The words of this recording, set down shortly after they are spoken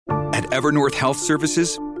Evernorth Health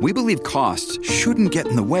Services, we believe costs shouldn't get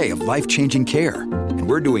in the way of life-changing care, and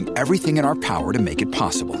we're doing everything in our power to make it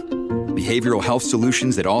possible. Behavioral health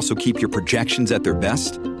solutions that also keep your projections at their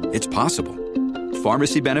best? It's possible.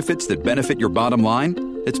 Pharmacy benefits that benefit your bottom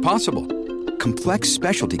line? It's possible. Complex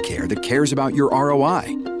specialty care that cares about your ROI?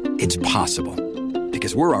 It's possible.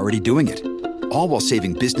 Because we're already doing it. All while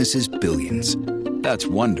saving businesses billions. That's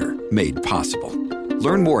Wonder made possible.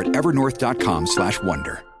 Learn more at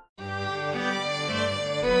evernorth.com/wonder.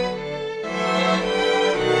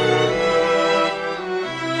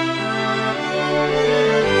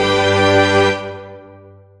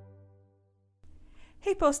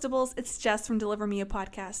 Hey Postables, it's Jess from Deliver Me a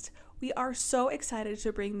Podcast. We are so excited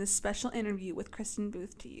to bring this special interview with Kristen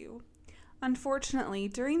Booth to you. Unfortunately,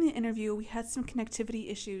 during the interview, we had some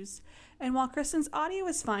connectivity issues, and while Kristen's audio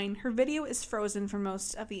is fine, her video is frozen for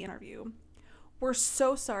most of the interview. We're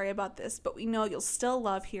so sorry about this, but we know you'll still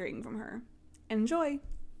love hearing from her. Enjoy!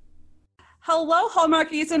 Hello,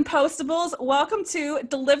 Hallmarkies and Postables. Welcome to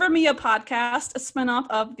Deliver Me a Podcast, a spinoff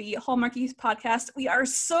of the Hallmarkies podcast. We are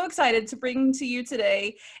so excited to bring to you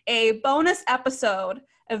today a bonus episode,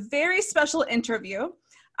 a very special interview.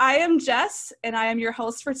 I am Jess, and I am your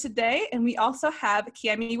host for today, and we also have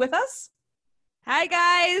Cami with us. Hi,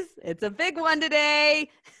 guys. It's a big one today.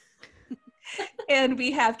 And we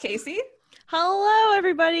have Casey. Hello,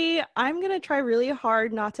 everybody. I'm going to try really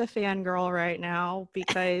hard not to fangirl right now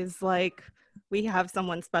because, we have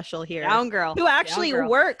someone special here. Young girl. Who actually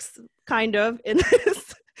works, kind of, in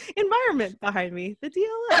this environment behind me, the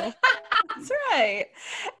DLO. That's right.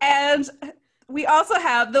 And we also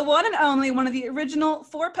have the one and only, one of the original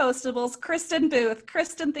 4 Postables, Kristen Booth.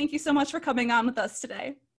 Kristen, thank you so much for coming on with us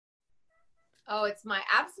today. Oh, it's my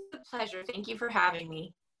absolute pleasure. Thank you for having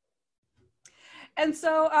me. And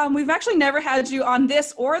so we've actually never had you on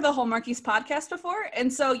this or the Hallmarkies podcast before.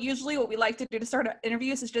 And so usually what we like to do to start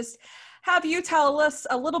interviews is just have you tell us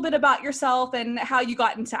a little bit about yourself and how you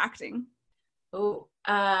got into acting. Oh,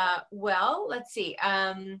 well, let's see.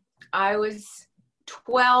 I was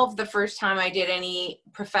 12 the first time I did any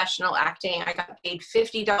professional acting. I got paid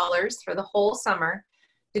 $50 for the whole summer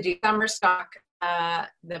to do summer stock,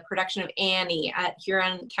 the production of Annie at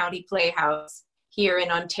Huron County Playhouse here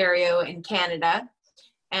in Ontario in Canada.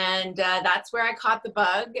 And that's where I caught the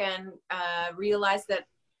bug and realized that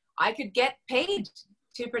I could get paid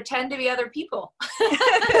to pretend to be other people.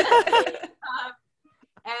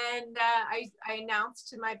 And I announced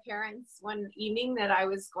to my parents one evening that I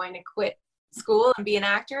was going to quit school and be an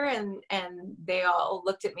actor, and they all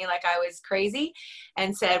looked at me like I was crazy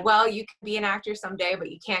and said, well, you can be an actor someday,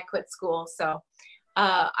 but you can't quit school. So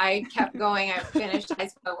I kept going. I finished high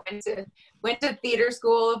school, went to theater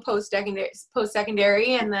school,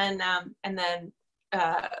 post-secondary, and then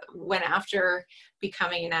went after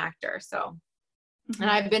becoming an actor. So, and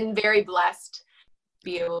I've been very blessed to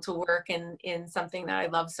be able to work in something that I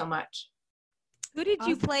love so much. Who did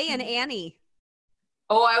you play in Annie?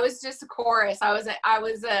 Oh, I was just a chorus. I was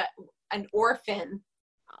an orphan.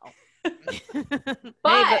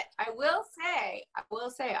 But I will say,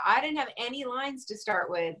 I didn't have any lines to start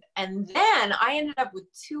with. And then I ended up with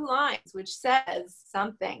 2 lines, which says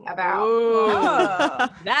something about. Oh,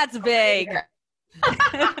 that's big.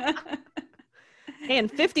 Hey,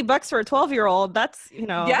 and $50 for a 12-year-old, that's,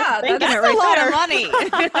 yeah, that's a right lot there. of money.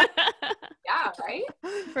 Yeah, right?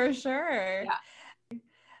 For sure.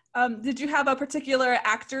 Yeah. Did you have a particular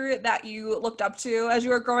actor that you looked up to as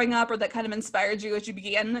you were growing up, or that kind of inspired you as you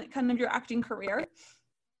began kind of your acting career?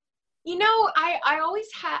 I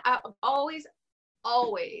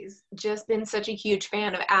always just been such a huge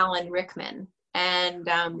fan of Alan Rickman. And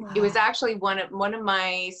it was actually one of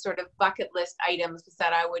my sort of bucket list items was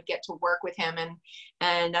that I would get to work with him.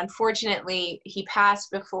 And unfortunately, he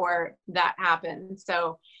passed before that happened.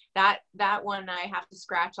 So that one I have to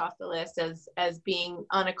scratch off the list as being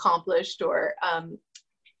unaccomplished or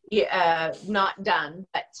not done.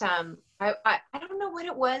 But I don't know what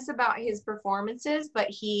it was about his performances, but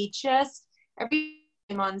he just, every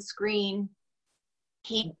time on screen,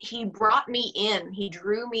 he brought me in. He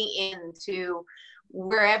drew me into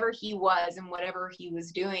wherever he was and whatever he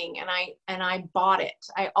was doing, and I bought it.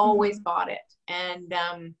 I always bought it. And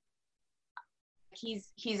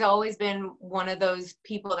he's always been one of those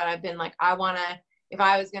people that I've been like, if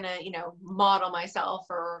I was gonna model myself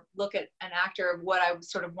or look at an actor of what I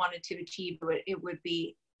sort of wanted to achieve, it would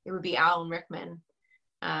be Alan Rickman.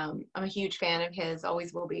 I'm a huge fan of his,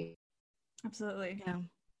 always will be. Absolutely. Yeah.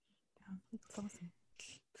 That's awesome.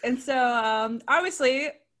 And so obviously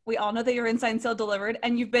we all know that you're in Signed, Sealed, Delivered,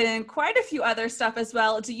 and you've been in quite a few other stuff as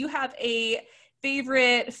well. Do you have a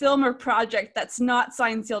favorite film or project that's not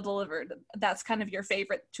signed, sealed, delivered, that's kind of your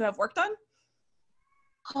favorite to have worked on?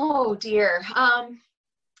 Oh dear.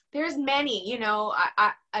 There's many, you know,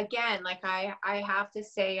 I again, like I have to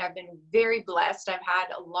say I've been very blessed. I've had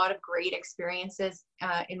a lot of great experiences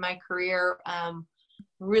in my career,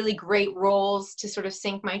 really great roles to sort of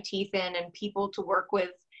sink my teeth in and people to work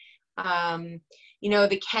with. You know,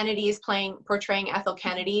 the Kennedys portraying Ethel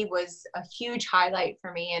Kennedy was a huge highlight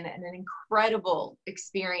for me and an incredible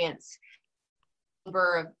experience.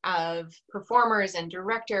 Of performers and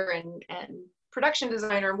director and production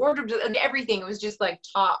designer, wardrobe, and everything. It was just like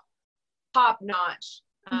top notch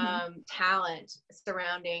talent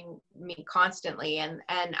surrounding me constantly. And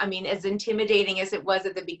I mean, as intimidating as it was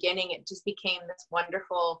at the beginning, it just became this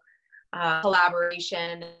wonderful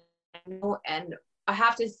collaboration. And I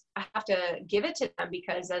have to give it to them,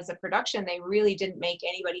 because as a production, they really didn't make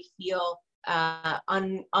anybody feel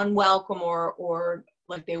unwelcome or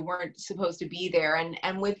like they weren't supposed to be there.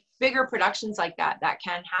 And with bigger productions like that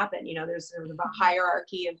can happen. You know, there's sort of a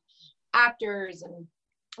hierarchy of actors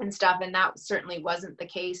and stuff, and that certainly wasn't the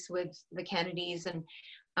case with the Kennedys. And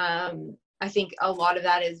I think a lot of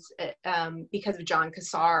that is because of John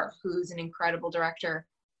Cassar, who's an incredible director,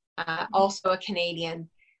 also a Canadian,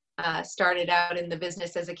 started out in the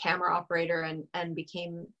business as a camera operator and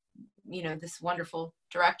became, you know, this wonderful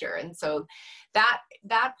director. And so that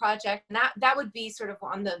project, and that would be sort of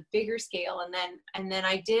on the bigger scale. And then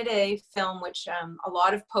I did a film which a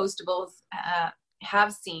lot of Postables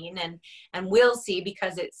have seen and will see,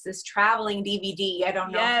 because it's this traveling DVD. I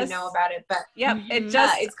don't know if you know about it, but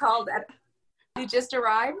it's called You Just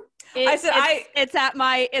Arrived. It's at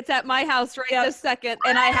my house right this second,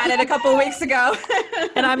 and I had it a couple of weeks ago,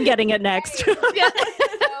 and I'm getting it next.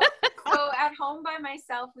 So At Home by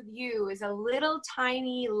Myself with You is a little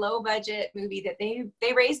tiny low budget movie that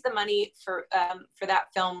they raised the money for that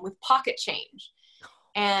film with pocket change.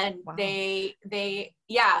 And wow.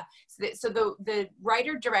 So the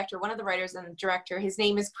writer director, one of the writers and the director, his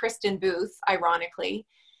name is Kristen Booth, ironically.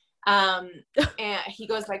 And he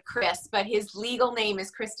goes by Chris, but his legal name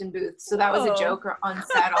is Kristen Booth. So that was a joke on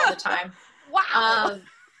set all the time. Wow.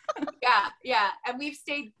 Yeah. And we've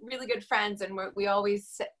stayed really good friends, and we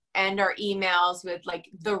always end our emails with like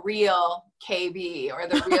the real KB or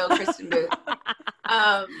the real Kristen Booth.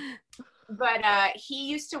 But he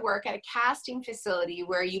used to work at a casting facility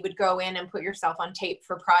where you would go in and put yourself on tape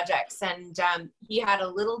for projects. And he had a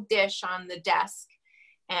little dish on the desk,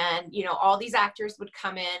 and, you know, all these actors would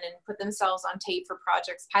come in and put themselves on tape for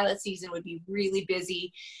projects. Pilot season would be really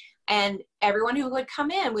busy. And everyone who would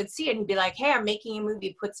come in would see it and be like, hey, I'm making a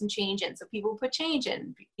movie, put some change in. So people would put change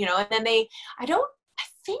in, you know, and then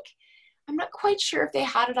I'm not quite sure if they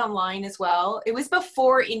had it online as well. It was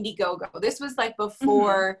before Indiegogo. This was like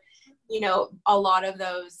before, you know, a lot of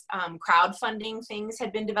those crowdfunding things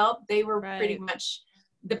had been developed. They were pretty much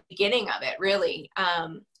the beginning of it, really.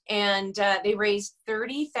 And they raised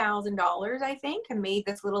 $30,000, I think, and made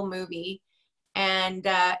this little movie. And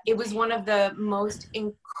it was one of the most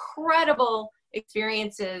incredible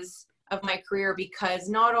experiences of my career, because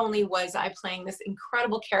not only was I playing this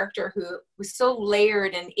incredible character who was so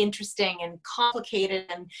layered and interesting and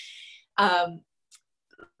complicated and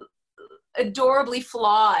adorably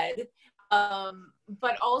flawed,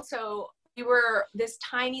 but also we were this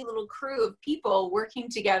tiny little crew of people working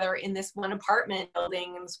together in this one apartment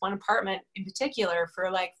building, and this one apartment in particular, for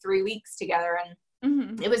like 3 weeks together.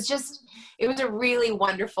 And it was a really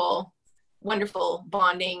wonderful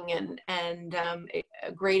bonding and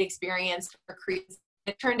a great experience for Creed.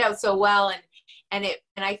 It turned out so well, and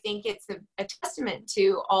I think it's a testament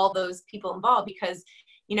to all those people involved, because,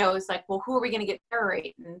 you know, it's like, well, who are we going to get to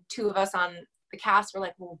narrate? And two of us on the cast were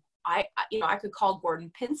like, well, I could call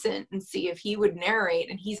Gordon Pinsent and see if he would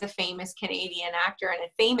narrate, and he's a famous Canadian actor and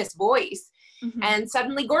a famous voice. And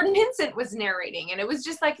suddenly Gordon Pinsent was narrating, and it was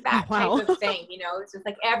just like that type of thing, you know. It's just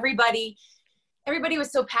like everybody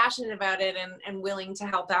was so passionate about it and willing to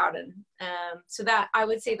help out. And so that, I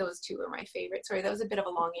would say those two are my favorites. Sorry, that was a bit of a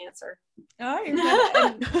long answer. Oh, you're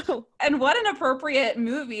good. And what an appropriate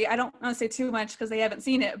movie. I don't want to say too much because they haven't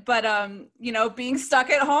seen it, but you know, being stuck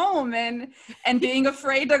at home and being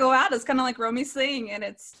afraid to go out is kind of like Romi's saying, and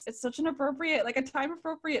it's such an appropriate, like a time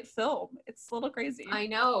appropriate film. It's a little crazy. I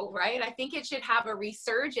know, right? I think it should have a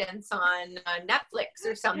resurgence on Netflix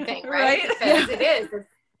or something, right? Because it is.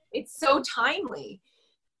 It's so timely.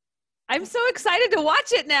 I'm so excited to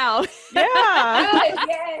watch it now. Yeah.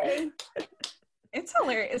 Yay. It's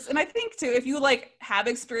hilarious. And I think too, if you like have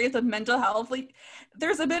experience with mental health, like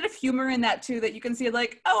there's a bit of humor in that too, that you can see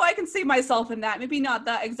like, oh, I can see myself in that. Maybe not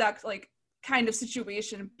that exact like kind of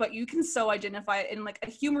situation, but you can so identify it in like a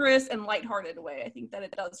humorous and lighthearted way. I think that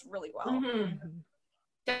it does really well.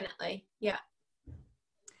 Definitely. Yeah.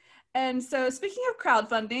 And so speaking of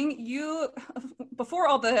crowdfunding, you, before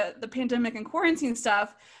all the pandemic and quarantine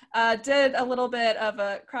stuff, did a little bit of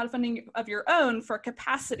a crowdfunding of your own for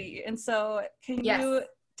Capacity. And so can you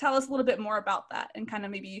tell us a little bit more about that and kind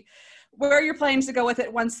of maybe where you're planning to go with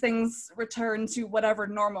it once things return to whatever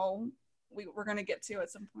normal we're going to get to at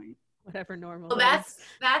some point? Whatever normal. Well,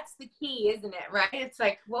 that's the key, isn't it? Right? It's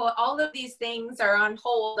like, well, all of these things are on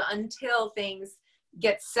hold until things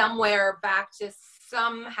get somewhere back to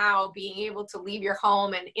somehow being able to leave your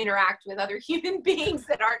home and interact with other human beings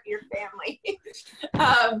that aren't your family.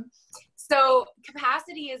 So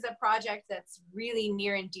Capacity is a project that's really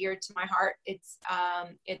near and dear to my heart. It's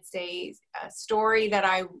a story that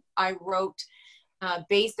I wrote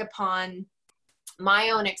based upon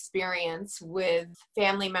my own experience with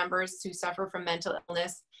family members who suffer from mental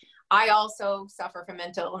illness. I also suffer from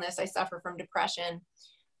mental illness. I suffer from depression.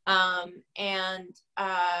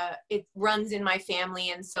 It runs in my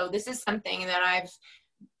family. And so this is something that I've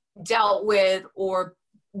dealt with or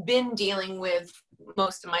been dealing with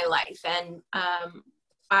most of my life. And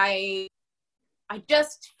I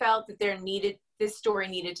just felt that this story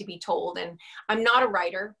needed to be told. And I'm not a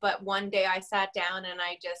writer, but one day I sat down and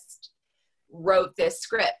I just wrote this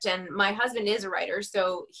script. And my husband is a writer,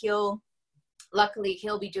 so luckily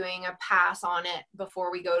he'll be doing a pass on it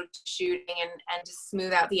before we go to shooting and just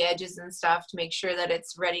smooth out the edges and stuff to make sure that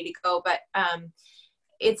it's ready to go. But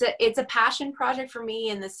it's a passion project for me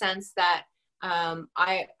in the sense that I'm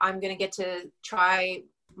going to get to try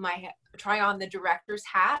on the director's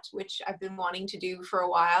hat, which I've been wanting to do for a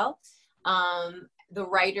while. The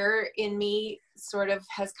writer in me sort of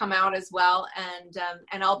has come out as well,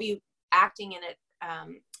 and I'll be acting in it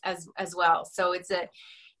as well. So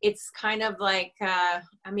it's kind of like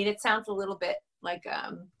it sounds a little bit like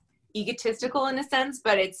egotistical in a sense,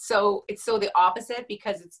 but it's so the opposite,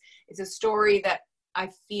 because it's a story that I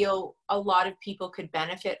feel a lot of people could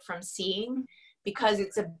benefit from seeing, because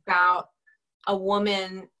it's about a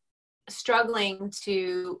woman struggling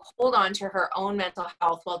to hold on to her own mental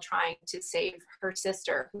health while trying to save her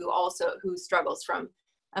sister who struggles from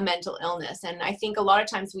a mental illness. And I think a lot of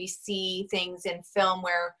times we see things in film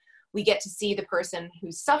where we get to see the person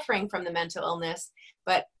who's suffering from the mental illness,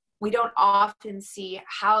 but we don't often see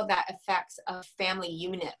how that affects a family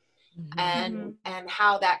unit, and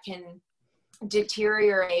how that can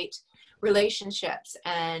deteriorate relationships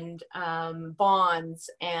and bonds,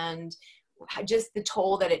 and just the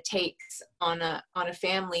toll that it takes on a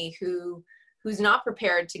family who's not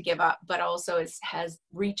prepared to give up, but also has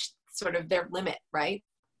reached sort of their limit, right?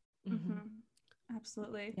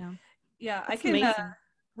 Absolutely. Yeah, I can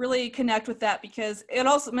really connect with that, because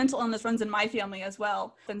mental illness runs in my family as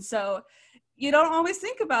well, and so you don't always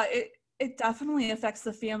think about it. It definitely affects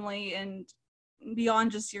the family and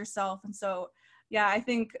beyond just yourself. And so I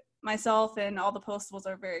think myself and all the Postables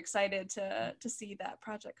are very excited to see that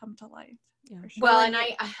project come to life. Yeah. Sure. Well, and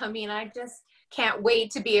I just can't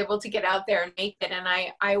wait to be able to get out there and make it. And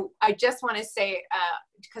I just want to say,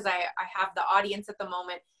 because I have the audience at the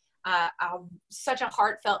moment, such a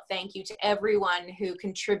heartfelt thank you to everyone who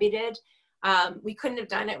contributed. We couldn't have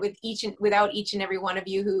done it without each and every one of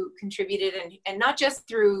you who contributed, and not just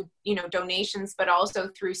through donations, but also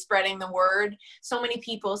through spreading the word. So many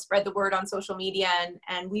people spread the word on social media,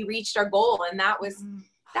 and we reached our goal, and that was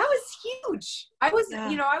huge. I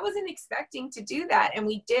wasn't expecting to do that, and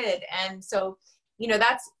we did. And so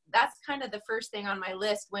that's kind of the first thing on my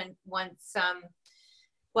list once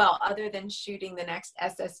well, other than shooting the next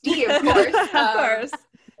SSD, of course. Of course.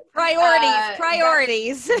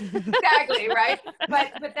 Priorities. Exactly, right?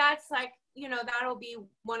 But that's like, that'll be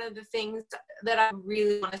one of the things that I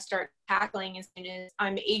really want to start tackling as soon as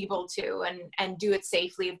I'm able to, and do it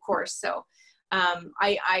safely, of course. So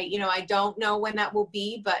I don't know when that will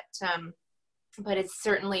be, but it's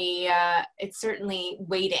certainly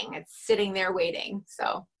waiting. It's sitting there waiting.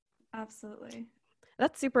 So absolutely.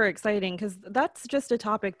 That's super exciting, because that's just a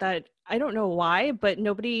topic that I don't know why, but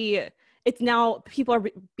it's now people are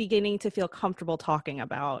beginning to feel comfortable talking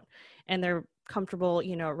about, and they're comfortable,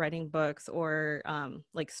 writing books or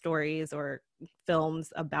like stories or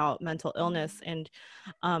films about mental illness. And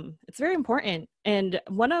it's very important. And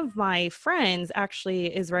one of my friends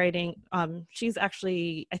actually is writing, she's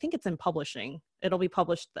actually, I think it's in publishing. It'll be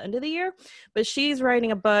published at the end of the year, but she's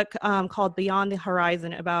writing a book called Beyond the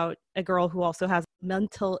Horizon, about a girl who also has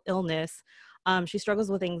mental illness. She struggles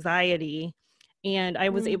with anxiety, and I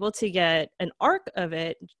was able to get an arc of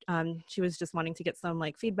it. She was just wanting to get some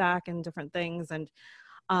like feedback and different things. And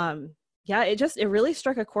yeah, it really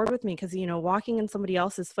struck a chord with me because, you know, walking in somebody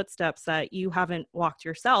else's footsteps that you haven't walked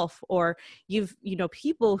yourself, or you've, you know,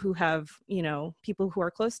 people who have, you know, people who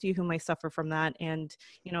are close to you who might suffer from that. And,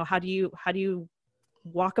 you know, how do you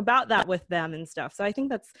walk about that with them and stuff? So I think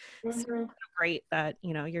that's so great that,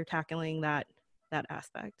 you know, you're tackling that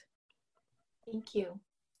aspect. Thank you.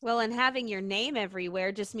 Well, and having your name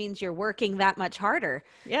everywhere just means you're working that much harder.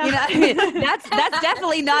 Yeah. You know, I mean, that's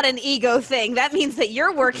definitely not an ego thing. That means that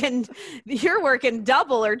you're working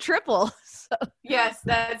double or triple. So. Yes,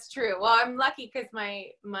 that's true. Well, I'm lucky because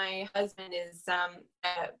my husband is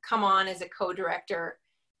come on as a co-director,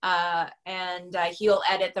 and he'll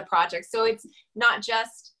edit the project. So it's not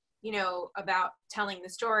just, you know, about telling the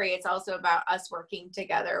story. It's also about us working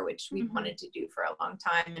together, which we've wanted to do for a long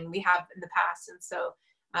time, and we have in the past. And so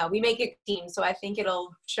we make it team. So I think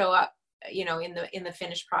it'll show up, you know, in the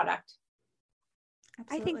finished product.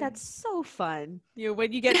 Absolutely. I think that's so fun. You know,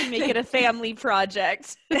 when you get to make it a family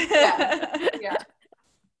project. Yeah.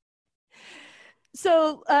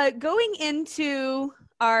 So going into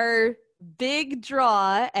our big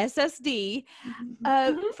draw SSD,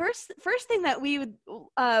 first thing that we would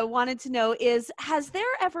wanted to know is, has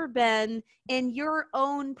there ever been in your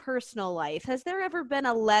own personal life, has there ever been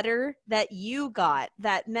a letter that you got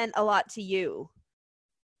that meant a lot to you?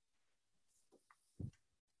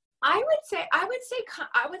 I would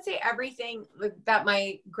say everything that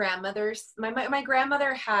my grandmother's, my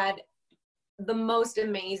grandmother had the most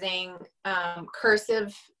amazing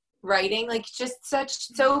cursive writing, like just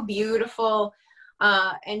so beautiful.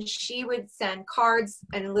 And she would send cards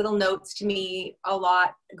and little notes to me a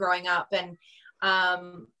lot growing up. And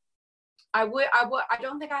I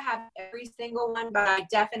don't think I have every single one, but I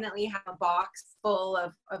definitely have a box full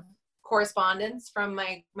of correspondence from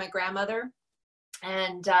my grandmother.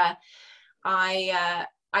 And I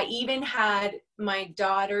even had my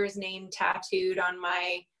daughter's name tattooed on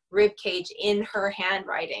my rib cage in her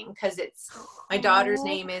handwriting, because it's my daughter's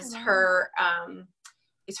name is her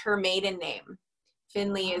maiden name.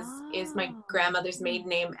 Finley is my grandmother's maiden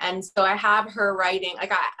name, and so I have her writing.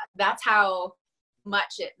 Like that's how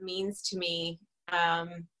much it means to me,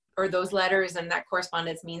 or those letters and that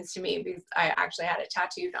correspondence means to me, because I actually had it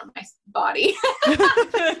tattooed on my body.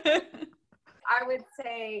 I would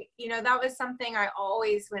say, you know, that was something I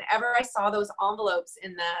always, whenever I saw those envelopes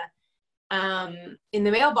in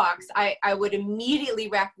the mailbox, I would immediately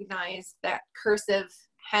recognize that cursive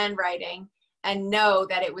handwriting and know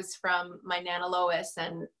that it was from my Nana Lois.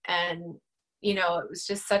 And, you know, it was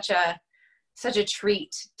just such a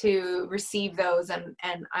treat to receive those. And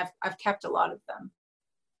I've kept a lot of them.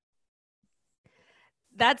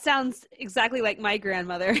 That sounds exactly like my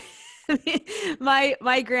grandmother.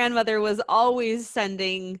 My grandmother was always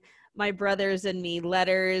sending my brothers and me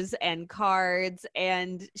letters and cards,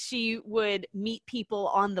 and she would meet people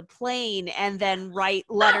on the plane and then write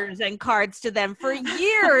letters and cards to them for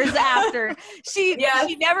years after. She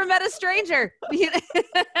never met a stranger. You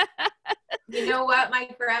know what? My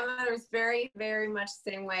grandmother was very, very much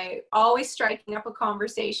the same way, always striking up a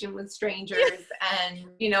conversation with strangers. And,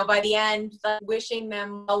 you know, by the end, wishing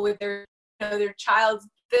them well with their child's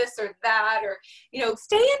this or that, or, you know,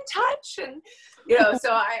 stay in touch. And, you know,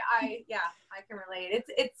 so I can relate.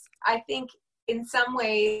 It's, I think in some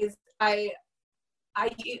ways I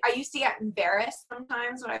used to get embarrassed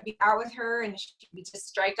sometimes when I'd be out with her and she would just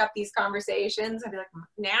strike up these conversations. I'd be like,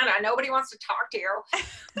 Nana, nobody wants to talk to you.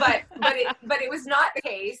 But it was not the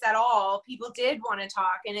case at all. People did want to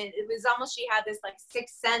talk, and it was almost, she had this like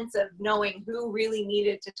sixth sense of knowing who really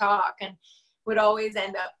needed to talk, and would always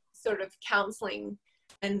end up sort of counseling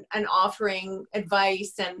and offering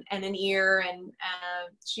advice and an ear. And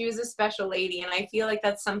she was a special lady. And I feel like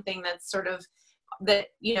that's something that's sort of, that,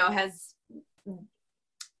 you know, has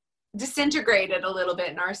disintegrated a little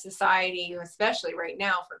bit in our society, especially right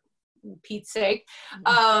now, for Pete's sake.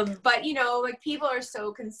 But, you know, like, people are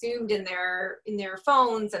so consumed in their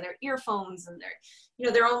phones and their earphones and their, you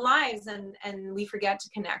know, their own lives. And we forget to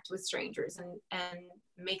connect with strangers and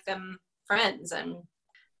make them friends. And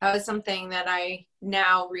that was something that I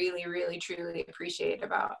now really, really, truly appreciate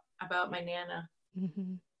about my Nana.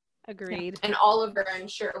 Mm-hmm. Agreed. And Oliver, I'm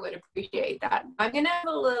sure, would appreciate that. I'm going to have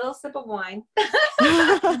a little sip of wine.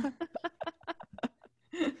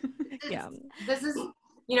 Yeah. This is,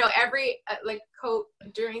 you know, every,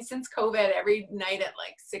 since COVID, every night at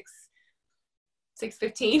like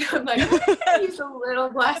 6:15, I'm like, use a little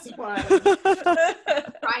glass of wine.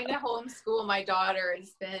 Trying to homeschool my daughter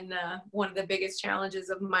has been one of the biggest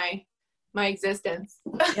challenges of my existence.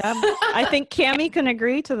 Yeah, I think Cammie can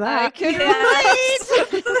agree to that. I can relate.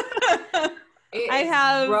 I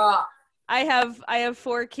have rough. I have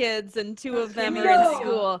 4 kids and 2 of them are No. in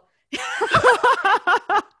school.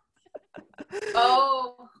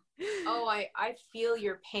 I feel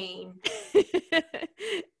your pain.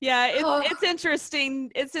 Yeah, Oh. it's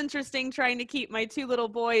interesting. It's interesting trying to keep my 2 little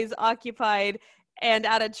boys occupied and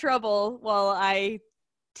out of trouble while I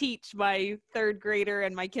teach my 3rd grader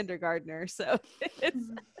and my kindergartner. So it's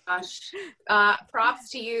Gosh, props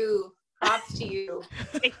to you. Props to you.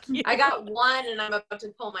 thank you. I got 1 and I'm about to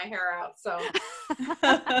pull my hair out. So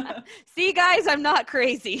See, guys, I'm not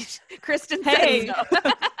crazy. Kristen Hey. says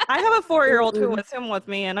so. I have a 4-year-old who was home with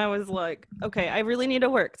me, and I was like, okay, I really need to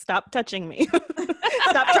work. Stop touching me.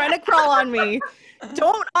 Stop trying to crawl on me.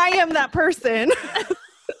 I am that person.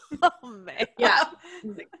 Oh man. yeah,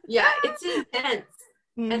 it's intense.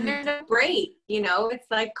 Mhm. And they're no great,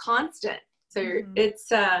 it's like constant. So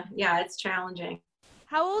it's it's challenging.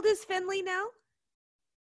 How old is Finley now?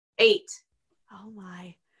 8. Oh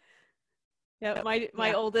my. Yeah,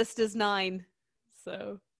 my oldest is 9.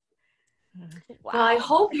 So wow. Well, I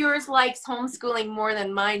hope yours likes homeschooling more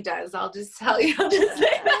than mine does. I'll just tell you.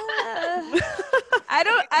 I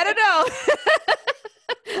don't know.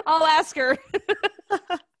 I'll ask her.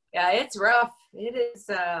 Yeah, it's rough. It is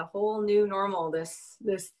a whole new normal, this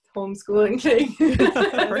homeschooling thing.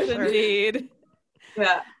 Yes, indeed.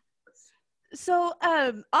 Yeah. So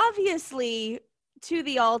obviously To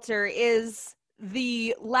the Altar is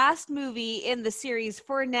the last movie in the series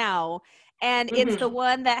for now, and it's the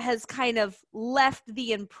one that has kind of left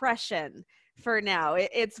the impression for now.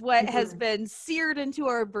 It's what has been seared into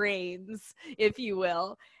our brains, if you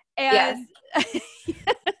will. And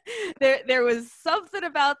there was something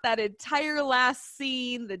about that entire last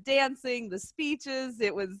scene, the dancing, the speeches.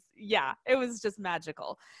 It was just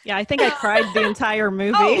magical. Yeah, I think I cried the entire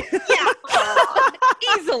movie. Oh, yeah.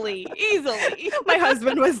 Easily. My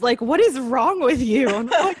husband was like, what is wrong with you?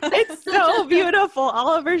 And I'm like, it's so beautiful.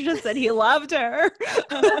 Oliver just said he loved her.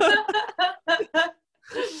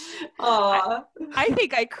 Aw. I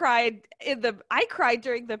think I cried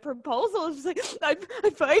during the proposal. I was like,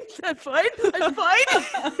 I'm fine.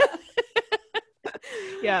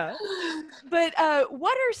 Yeah. But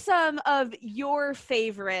what are some of your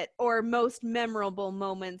favorite or most memorable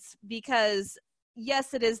moments? Because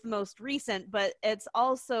yes, it is the most recent, but it's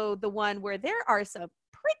also the one where there are some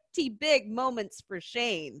pretty big moments for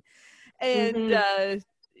Shane. And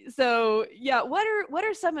so yeah, what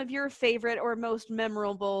are some of your favorite or most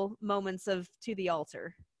memorable moments of To the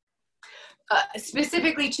Altar?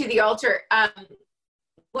 Specifically To the Altar.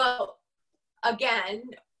 Well, again,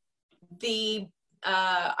 the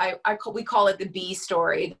we call it the B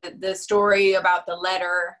story, the story about the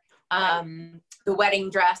letter, the wedding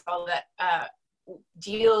dress, all that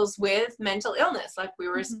deals with mental illness, like we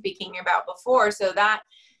were speaking about before. So that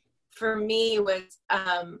for me was,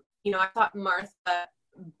 I thought Martha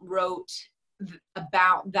wrote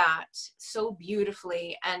about that so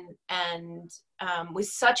beautifully and with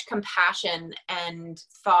such compassion and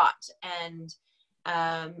thought, and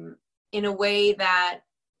in a way that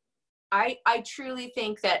I truly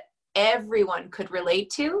think that everyone could relate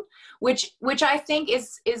to, which I think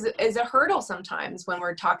is a hurdle sometimes when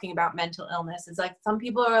we're talking about mental illness. It's like some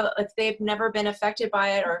people are, if they've never been affected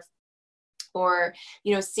by it or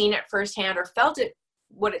seen it firsthand or felt it,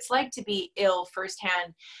 what it's like to be ill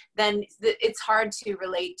firsthand, then it's hard to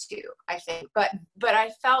relate to, I think. But I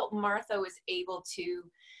felt Martha was able to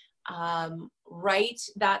write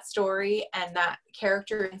that story and that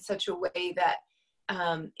character in such a way that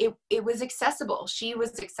it was accessible. She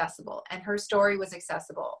was accessible, and her story was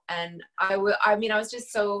accessible. And I was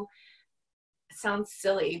just so, it sounds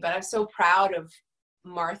silly, but I'm so proud of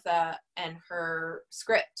Martha and her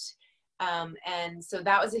script. And so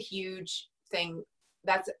that was a huge thing.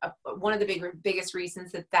 That's one of the biggest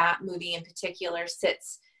reasons that movie in particular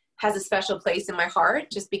has a special place in my heart,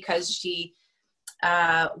 just because she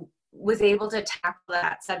was able to tackle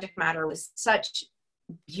that subject matter with such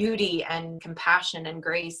beauty and compassion and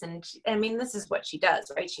grace. And this is what she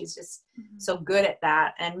does, right? She's just so good at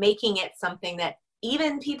that, and making it something that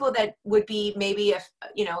even people that would be maybe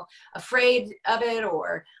afraid of it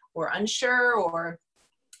or unsure or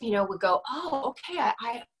would go, oh, okay,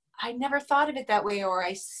 I never thought of it that way, or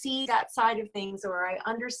I see that side of things, or I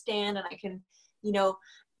understand, and I can,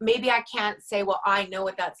 maybe I can't say, well, I know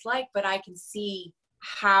what that's like, but I can see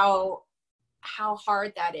how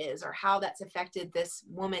hard that is, or how that's affected this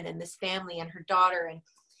woman and this family and her daughter.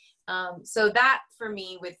 And so that for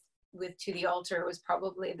me with To the Altar was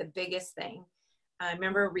probably the biggest thing. I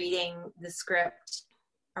remember reading the script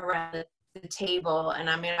around the table, and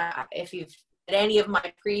if you've at any of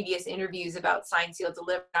my previous interviews about Signed, Sealed,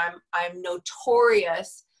 Delivered, I'm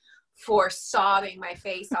notorious for sobbing my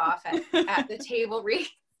face off at the table read.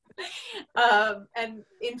 And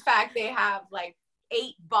in fact, they have like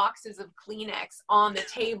 8 boxes of Kleenex on the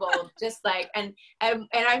table, just like, and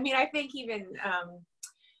I mean, I think even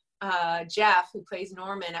Jeff, who plays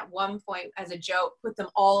Norman, at one point as a joke put them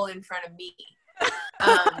all in front of me.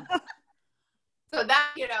 So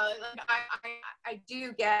that, you know, like I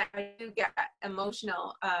do get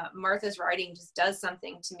emotional. Martha's writing just does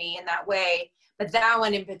something to me in that way, but that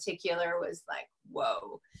one in particular was like,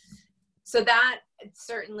 whoa. So that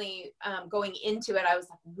certainly, going into it, I was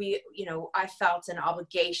like, I felt an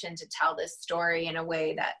obligation to tell this story in a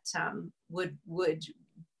way that would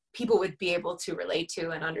people would be able to relate to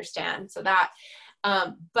and understand. So that,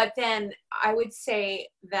 but then I would say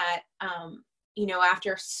that,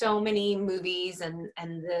 after so many movies and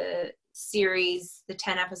the series, the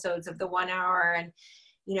 10 episodes of the 1 hour, and,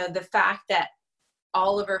 the fact that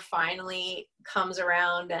Oliver finally comes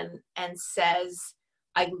around and says,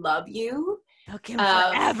 I love you. Took him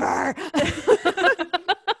forever.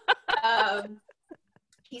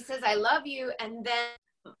 He says, I love you. And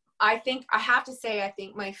then I have to say, I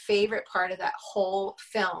think my favorite part of that whole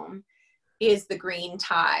film is the green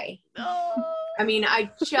tie. Oh. I mean, I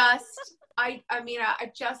just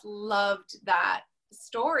loved that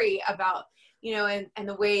story about, and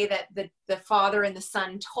the way that the father and the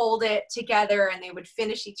son told it together, and they would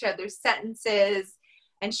finish each other's sentences,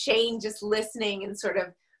 and Shane just listening and sort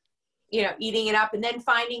of, eating it up, and then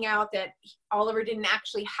finding out that Oliver didn't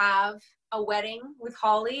actually have a wedding with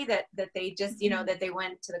Holly, that they just, that they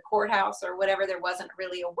went to the courthouse or whatever. There wasn't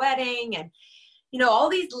really a wedding, and, all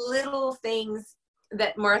these little things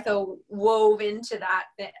that Martha wove into that,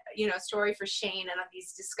 story for Shane, and of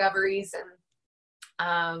these discoveries.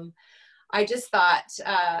 And I just thought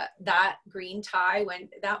that green tie,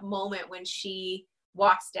 that moment when she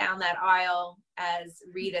walks down that aisle as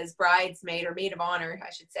Rita's bridesmaid, or maid of honor, I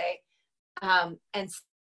should say, and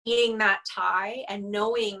seeing that tie and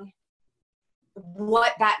knowing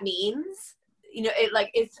what that means,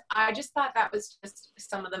 I just thought that was just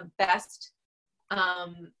some of the best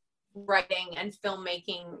writing and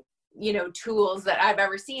filmmaking, tools that I've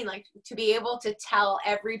ever seen. Like, to be able to tell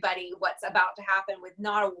everybody what's about to happen with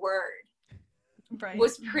not a word, right,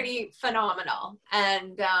 was pretty phenomenal.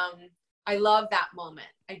 And I love that moment.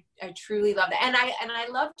 I truly loved it. And I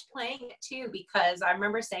loved playing it too, because I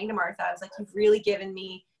remember saying to Martha, I was like, you've really given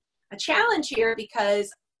me a challenge here,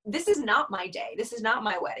 because this is not my day. This is not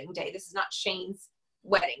my wedding day. This is not Shane's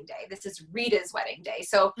wedding day. This is Rita's wedding day.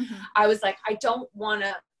 So I was like, I don't want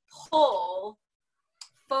to pull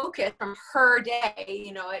focus from her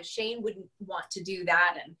day, Shane wouldn't want to do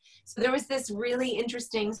that. And so there was this really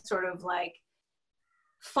interesting sort of like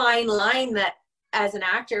fine line that, as an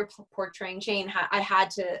actor portraying Shane, I had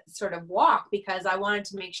to sort of walk, because I wanted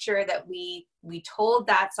to make sure that we told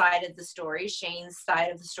that side of the story, Shane's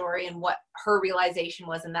side of the story, and what her realization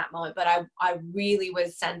was in that moment. But I really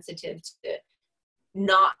was sensitive to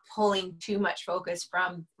not pulling too much focus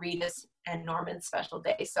from Rita's and Norman's special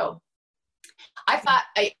day. So I thought,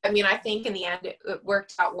 I think in the end it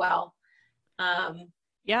worked out well.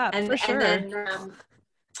 Yeah, for sure. And then,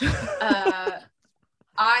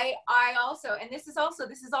 I also, and this is all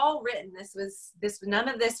written. None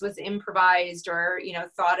of this was improvised or,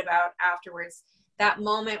 thought about afterwards. That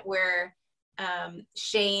moment where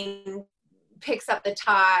Shane picks up the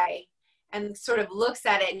tie and sort of looks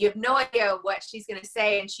at it, and you have no idea what she's going to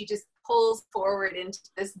say, and she just pulls forward into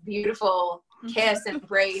this beautiful kiss and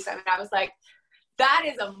embrace. I mean, I was like, that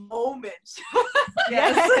is a moment.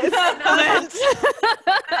 Yes. And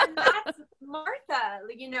that's Martha,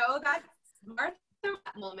 that's Martha.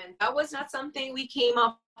 That moment, that was not something we came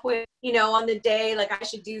up with, on the day, like, I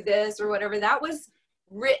should do this or whatever. That was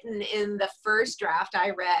written in the first draft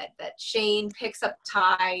I read, that Shane picks up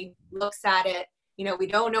tie, looks at it, we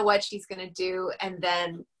don't know what she's going to do, and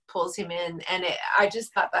then pulls him in. And I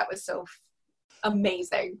just thought that was so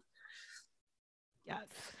amazing. Yes.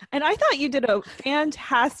 And I thought you did a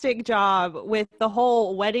fantastic job with the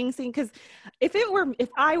whole wedding scene, because if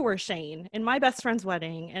I were Shane in my best friend's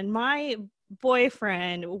wedding and my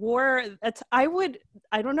boyfriend wore I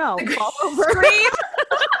don't know, fall over.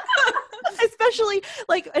 Especially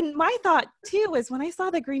and my thought too is, when I saw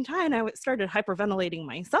the green tie and I started hyperventilating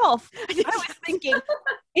myself, I was thinking,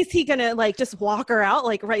 is he gonna just walk her out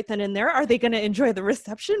right then and there? Are they gonna enjoy the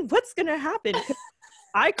reception? What's gonna happen?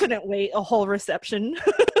 I couldn't wait a whole reception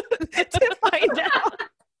to find out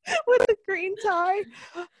with the green tie.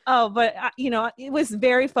 Oh, but it was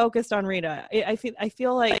very focused on Rita. I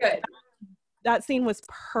feel like good. That scene was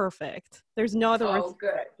perfect. There's no other word.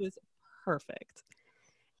 Good. It was perfect.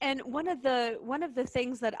 And one of the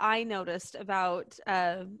things that I noticed about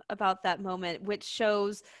that moment, which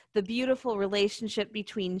shows the beautiful relationship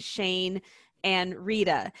between Shane and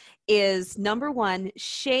Rita, is number one,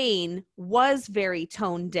 Shane was very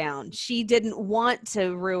toned down. She didn't want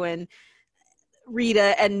to ruin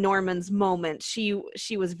Rita and Norman's moment. She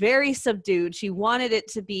was very subdued. She wanted it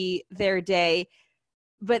to be their day.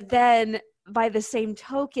 But then by the same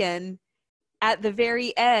token, at the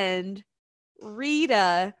very end,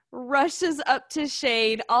 Rita rushes up to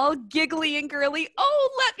Shane, all giggly and girly. Oh,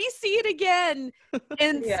 let me see it again.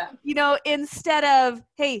 And, instead of,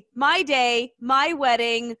 hey, my day, my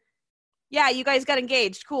wedding. Yeah, you guys got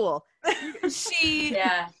engaged. Cool. She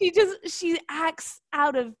acts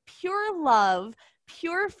out of pure love,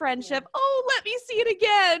 pure friendship. Oh, let me see it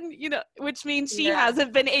again. Which means she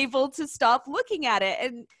hasn't been able to stop looking at it.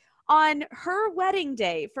 And on her wedding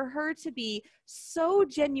day, for her to be so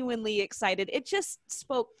genuinely excited, it just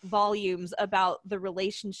spoke volumes about the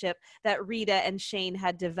relationship that Rita and Shane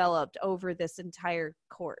had developed over this entire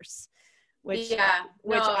course, which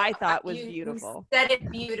I thought was beautiful. You said it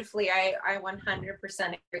beautifully. I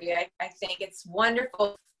 100% agree. I think it's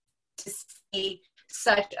wonderful to see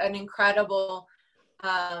such an incredible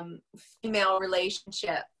female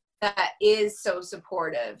relationship that is so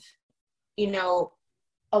supportive. In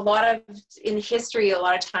history, a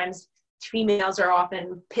lot of times females are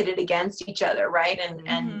often pitted against each other, right?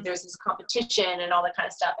 And there's this competition and all that kind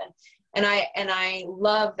of stuff. And I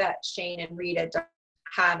love that Shane and Rita don't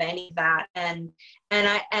have any of that. And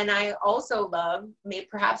I also love, maybe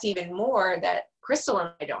perhaps even more, that Crystal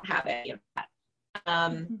and I don't have any of that.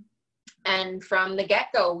 And from the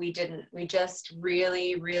get-go, we didn't. We just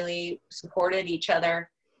really, really supported each other,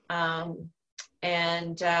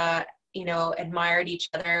 admired each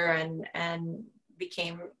other and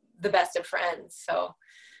became the best of friends. So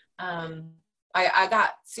I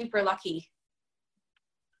got super lucky.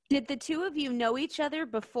 Did the two of you know each other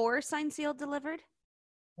before Signed, Sealed, Delivered?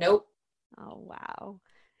 Nope. Oh, wow.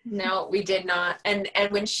 No, we did not. And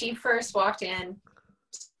when she first walked in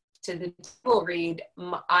to the table read,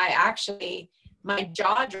 my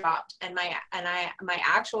jaw dropped, and my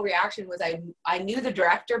actual reaction was I knew the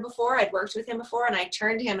director before. I'd worked with him before, and I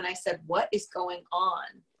turned to him and I said, "What is going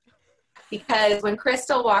on?" Because when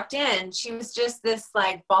Crystal walked in, she was just this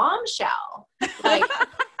like bombshell. Like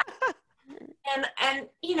and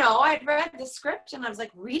I'd read the script and I was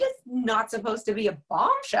like, Rita's not supposed to be a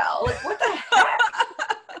bombshell. Like, what the heck?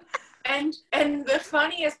 And the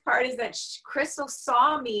funniest part is that Crystal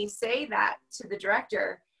saw me say that to the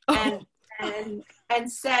director and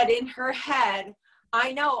said in her head,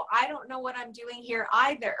 I don't know what I'm doing here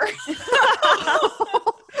either.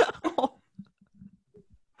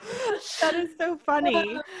 That is so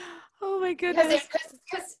funny. Oh my goodness.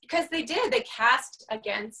 Because they cast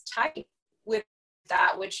against type with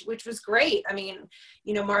that, which was great. I mean,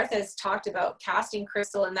 Martha's talked about casting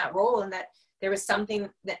Crystal in that role, and that there was something,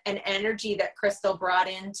 an energy that Crystal brought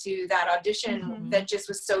into that audition that just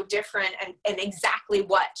was so different and exactly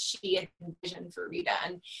what she had envisioned for Rita.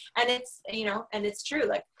 And it's, and it's true.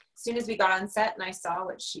 Like, as soon as we got on set and I saw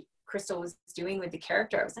what Crystal was doing with the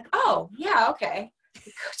character, I was like, oh yeah, okay.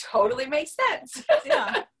 It totally makes sense.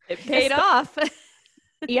 Yeah. It paid off.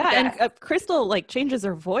 Yeah. And Crystal like changes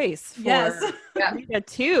her voice for Rita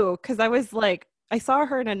too. Cause I was like, I saw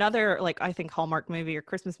her in another, like, I think Hallmark movie or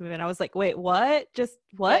Christmas movie, and I was like, wait, what? Just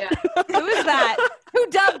what? Yeah. Who is that? Who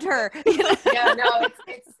dubbed her? Yeah, no,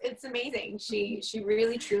 it's amazing. She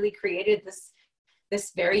really truly created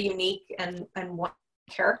this very unique and one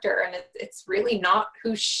character, and it's really not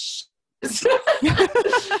who she is.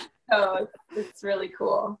 So it's really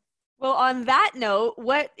cool. Well, on that note,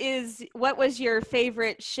 what was your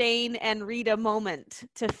favorite Shane and Rita moment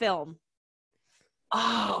to film?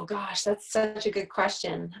 Oh gosh, that's such a good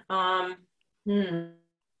question. I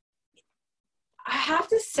have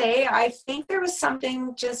to say, I think there was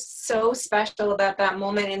something just so special about that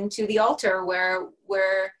moment into the altar where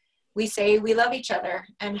we say we love each other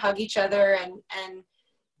and hug each other, and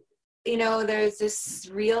there's this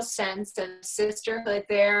real sense of sisterhood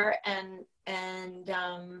there, and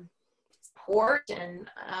support and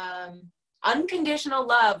unconditional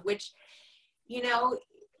love, which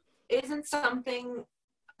isn't something,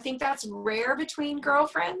 I think that's rare between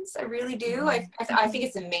girlfriends. I really do. I think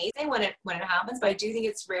it's amazing when it happens, but I do think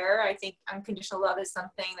it's rare. I think unconditional love is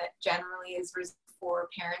something that generally is reserved for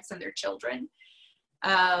parents and their children.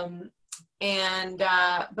 But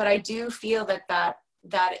I do feel that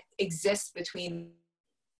exists between,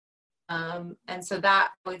 and so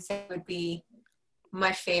that I would say would be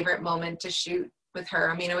my favorite moment to shoot with her.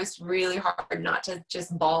 I mean, it was really hard not to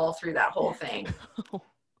just bawl through that whole thing.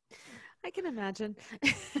 I can imagine.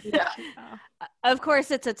 Yeah. Of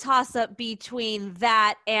course, it's a toss-up between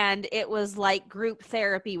that and it was like group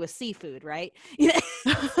therapy with seafood, right?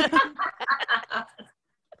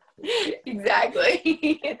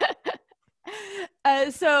 Exactly.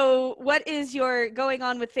 So what is your, going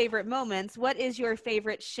on with favorite moments, what is your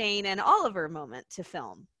favorite Shane and Oliver moment to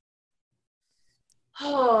film?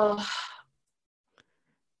 Oh,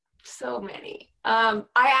 so many. I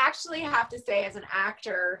actually have to say, as an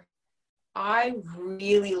actor, I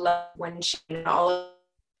really love when Shane and Oliver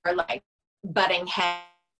are like butting heads.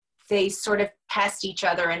 They sort of test each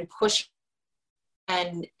other and push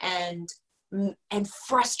and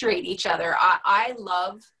frustrate each other. I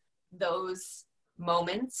love those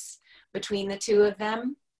moments between the two of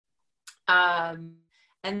them, and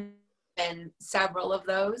several of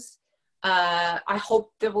those. I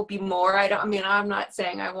hope there will be more. I'm not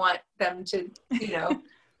saying I want them to,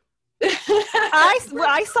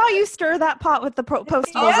 I saw you stir that pot with the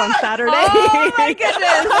postables on Saturday. Oh my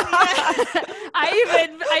goodness! Yeah.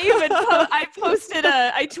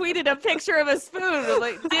 I tweeted a picture of a spoon. I'm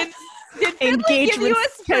like, did Finley give you a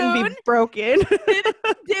spoon? Can be broken. Did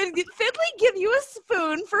Finley give you a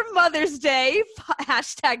spoon for Mother's Day?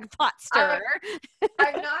 Hashtag pot stirrer.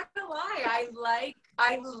 I'm not gonna lie.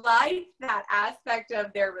 I like that aspect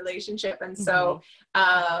of their relationship, and so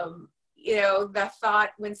the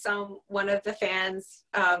thought when one of the fans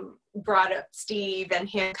brought up Steve and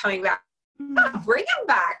him coming back, bring him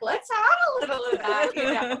back. Let's have a little of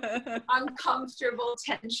that, uncomfortable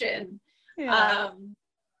tension. Yeah.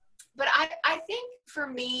 But I think for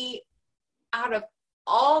me, out of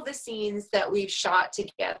all the scenes that we've shot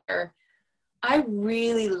together, I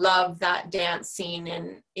really love that dance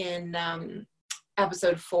scene in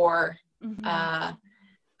episode 4. Mm-hmm. I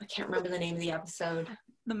can't remember the name of the episode.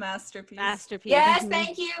 The Masterpiece. Yes,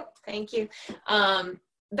 thank you.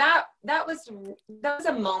 That was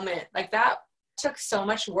a moment, like, that took so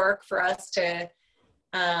much work for us to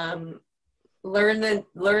learn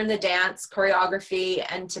the dance choreography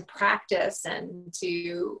and to practice and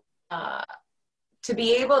to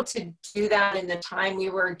be able to do that in the time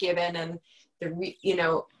we were given, and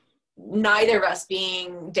neither of us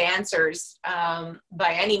being dancers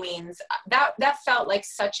by any means. That felt like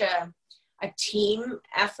such a team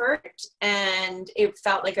effort, and it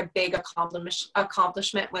felt like a big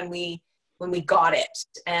accomplishment when we got it,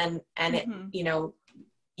 and it,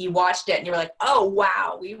 you watched it and you were like, oh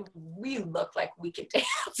wow, we look like we could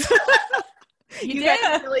dance. You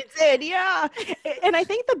guys really did, yeah. And I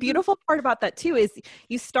think the beautiful part about that too is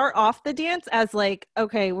you start off the dance as like,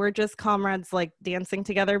 okay, we're just comrades, like dancing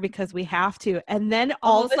together because we have to, and then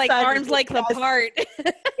all of a like sudden, arms like the part.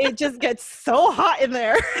 It just gets so hot in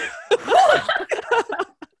there.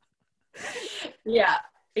 Yeah,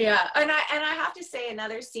 and I have to say,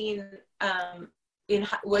 another scene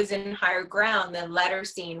was in Higher Ground, the letter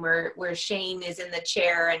scene where Shane is in the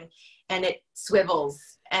chair and it swivels,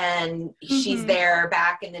 and she's there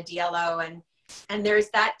back in the DLO, and there's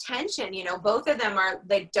that tension, both of them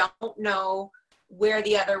they don't know where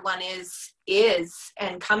the other one is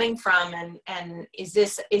and coming from, and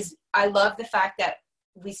I love the fact that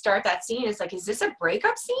we start that scene, it's like, is this a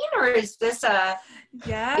breakup scene, or is this a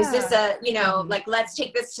like, let's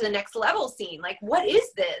take this to the next level scene, like, what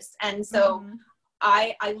is this? And so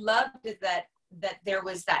I loved that there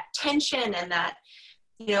was that tension and that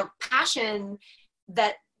passion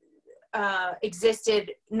that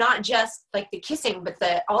existed, not just like the kissing, but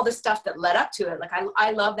all the stuff that led up to it. Like,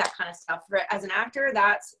 I love that kind of stuff. As an actor,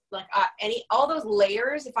 that's like all those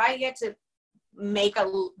layers. If I get to make a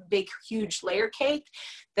big, huge layer cake,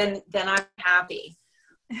 then I'm happy.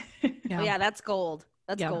 Yeah, that's gold.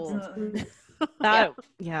 That's gold.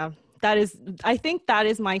 That is, I think that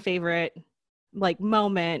is my favorite, like,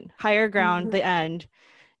 moment, Higher Ground, the end.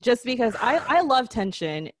 Just because I love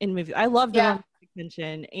tension in movies. I love the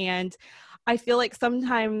tension. And I feel like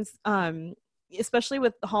sometimes, especially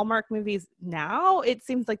with Hallmark movies now, it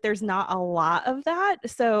seems like there's not a lot of that.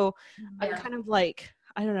 So I'm kind of like,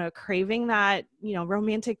 I don't know, craving that,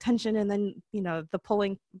 romantic tension, and then, the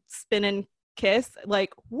pulling, spinning kiss,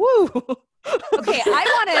 like, woo. Okay, I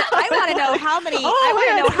want to know how many. I want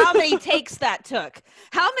to know how many takes that took.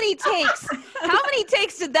 How many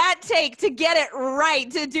takes did that take to get it right,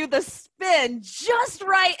 to do the spin just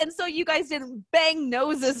right, and so you guys didn't bang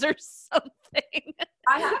noses or something?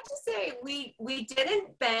 I have to say, we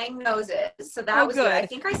didn't bang noses, so that was good. I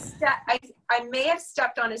think I may have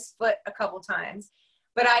stepped on his foot a couple times.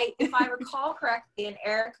 But if I recall correctly, and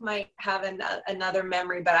Eric might have another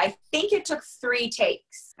memory, but I think it took 3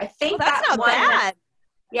 takes. I think that's not bad.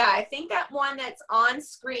 Yeah, I think that one that's on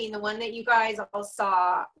screen, the one that you guys all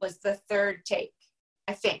saw, was the third take,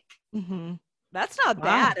 I think. Mm-hmm. That's not Wow.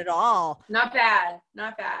 bad at all. Not bad.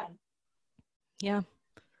 Not bad. Yeah.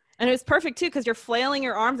 And it was perfect too, because you're flailing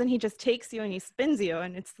your arms and he just takes you and he spins you,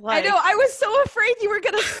 and it's like, I know. I was so afraid you were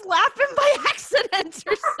gonna slap him by accident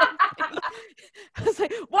or something. I was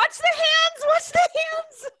like, "Watch the hands! Watch the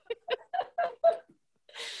hands!"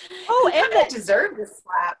 oh, He and kind of deserved a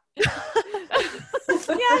slap. Yeah,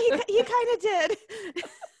 he kind of did.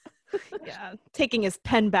 yeah, taking his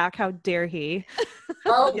pen back. How dare he?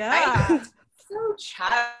 Oh, Yeah. right. So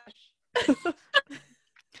childish.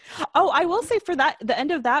 Oh, I will say for that, the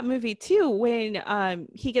end of that movie too, when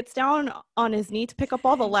he gets down on his knee to pick up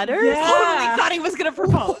all the letters. Yeah. Totally thought he was gonna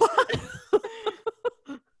propose.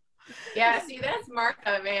 Yeah, see, that's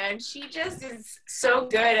Martha, man. She just is so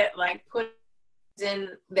good at like putting in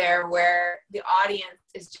there where the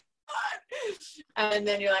audience is just, and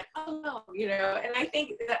then you're like, oh no, you know. And I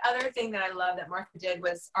think the other thing that I love that Martha did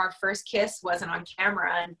was our first kiss wasn't on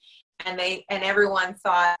camera, and everyone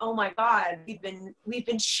thought, oh my God, we've been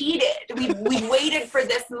cheated. We waited for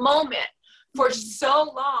this moment for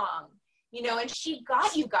so long, you know. And she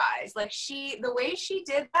got you guys. Like the way she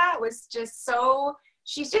did that was just so.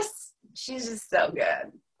 She's just so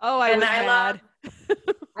good. Oh, I was mad.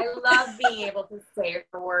 I love being able to say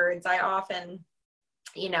her words. I often,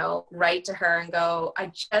 you know, write to her and go,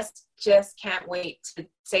 I just can't wait to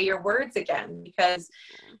say your words again, because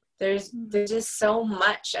there's just so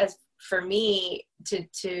much as for me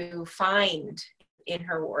to find in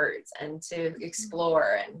her words and to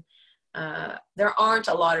explore. And there aren't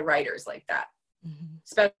a lot of writers like that,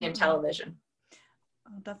 especially in television.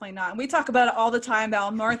 Oh, definitely not. And we talk about it all the time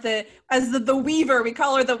about Martha as the weaver. We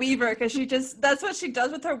call her the weaver because that's what she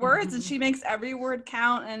does with her words, and she makes every word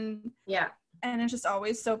count, and it's just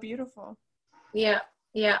always so beautiful. Yeah,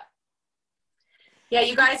 you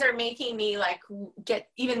guys are making me like get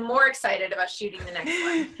even more excited about shooting the next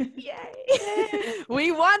one. Yay.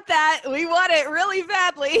 We want that. We want it really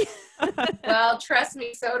badly. Well, trust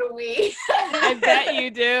me, so do we. I bet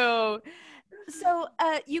you do. So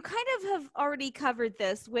you kind of have already covered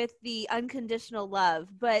this with the unconditional love,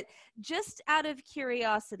 but just out of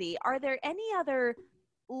curiosity, are there any other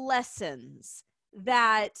lessons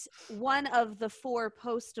that one of the 4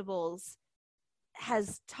 Postables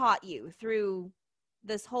has taught you through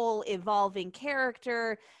this whole evolving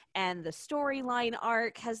character and the storyline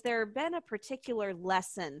arc? Has there been a particular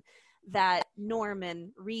lesson that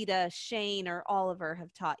Norman, Rita, Shane, or Oliver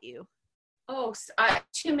have taught you? Oh,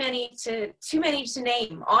 too many to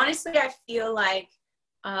name. Honestly, I feel like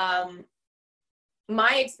my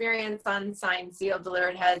experience on Signed, Sealed,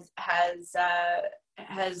 Delivered has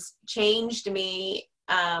changed me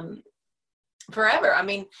forever. I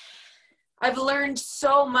mean, I've learned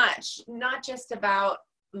so much, not just about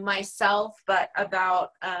myself, but about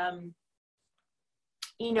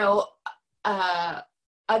you know,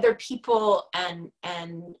 other people and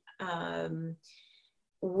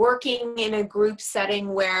working in a group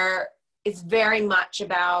setting where it's very much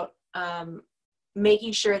about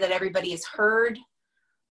making sure that everybody is heard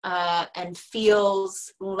and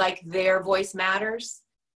feels like their voice matters.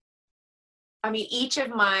 I mean, each of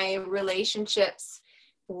my relationships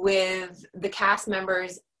with the cast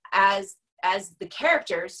members as the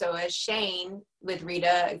characters, so as Shane with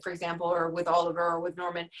Rita, for example, or with Oliver or with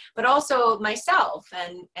Norman, but also myself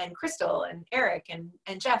and Crystal and Eric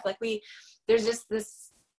and Jeff, like there's just this,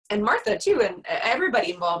 and Martha too, and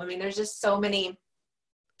everybody involved. I mean, there's just so many,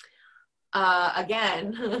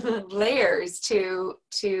 again, layers to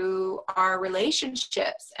our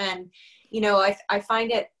relationships. And, you know, I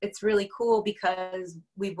find it's really cool because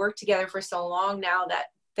we've worked together for so long now that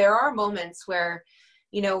there are moments where,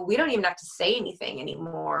 you know, we don't even have to say anything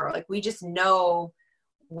anymore. Like, we just know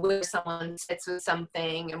where someone sits with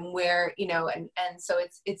something and where, you know, and so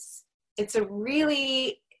it's a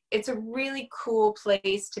really cool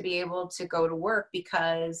place to be able to go to work,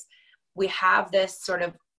 because we have this sort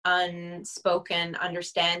of unspoken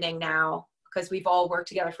understanding now, because we've all worked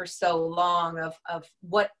together for so long of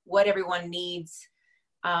what everyone needs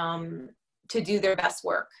to do their best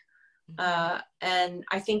work. And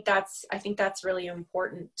I think that's really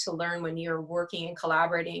important to learn when you're working and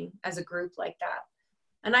collaborating as a group like that.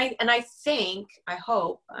 And I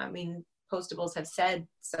hope, I mean, Postables have said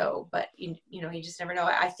so, but you know, you just never know.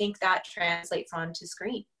 I think that translates onto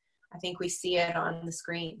screen. I think we see it on the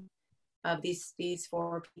screen of these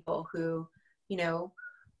 4 people who, you know,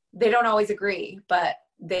 they don't always agree, but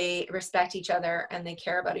they respect each other and they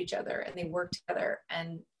care about each other and they work together,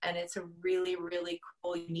 and it's a really, really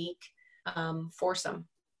cool, unique foursome.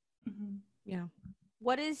 Yeah.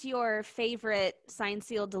 What is your favorite Signed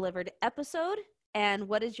Sealed Delivered episode? And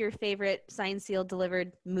what is your favorite Signed Sealed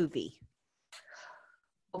Delivered movie?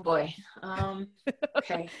 Oh boy.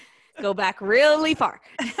 Okay. Go back really far.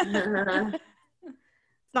 It's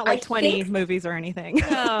not like 20 movies or anything. No,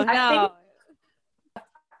 I no. think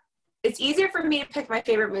it's easier for me to pick my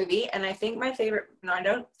favorite movie, and I think my favorite, no, I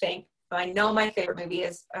don't think, but I know my favorite movie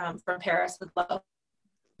is From Paris with Love.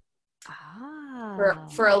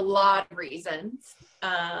 For a lot of reasons.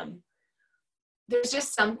 There's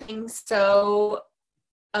just something so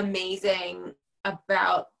amazing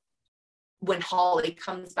about when Holly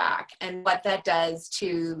comes back and what that does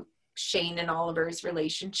to Shane and Oliver's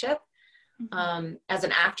relationship. Mm-hmm. As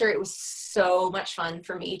an actor, it was so much fun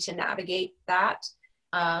for me to navigate that,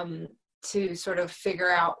 to sort of figure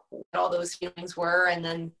out what all those feelings were, and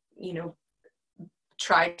then, you know,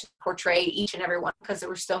 try to portray each and every one, because there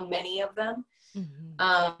were so many of them.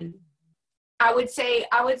 Mm-hmm. I would say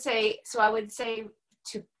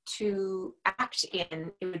to act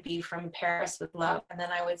in, it would be From Paris with Love. And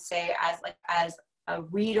then I would say as a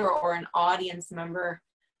reader or an audience member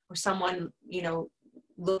or someone, you know,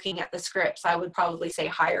 looking at the scripts, I would probably say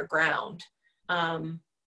Higher Ground. I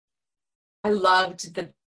loved the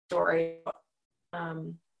story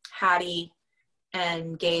of Hattie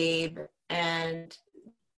and Gabe and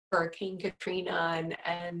Hurricane Katrina,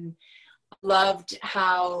 and loved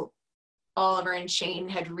how Oliver and Shane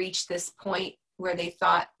had reached this point where they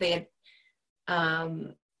thought they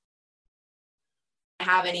had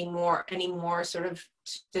have any more sort of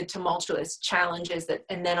the tumultuous challenges that,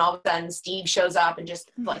 and then all of a sudden Steve shows up and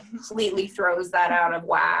just like completely throws that out of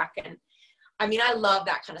whack. And I mean, I love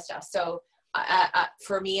that kind of stuff. So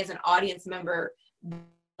for me as an audience member,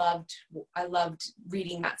 I loved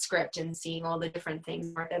reading that script and seeing all the different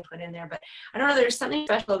things Martha put in there. But I don't know, there's something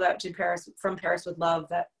special about From Paris with Love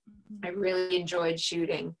that I really enjoyed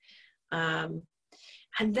shooting. And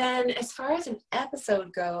then as far as an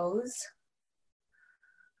episode goes,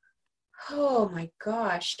 oh my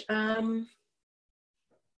gosh.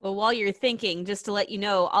 Well, while you're thinking, just to let you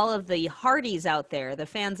know, all of the Hardys out there, the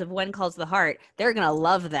fans of When Calls the Heart, they're going to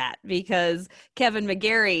love that, because Kevin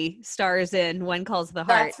McGarry stars in When Calls the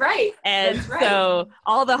Heart. That's right. And That's right. So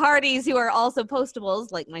all the Hardys who are also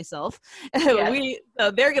postables, like myself, Yes. so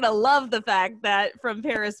they're going to love the fact that From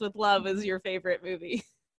Paris with Love is your favorite movie.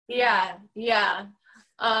 Yeah.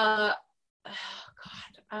 Oh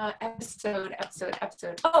God. Episode.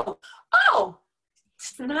 Oh,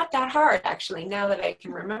 it's not that hard, actually, now that I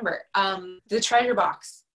can remember. The Treasure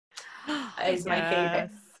Box is my favorite.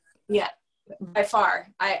 Yeah, by far.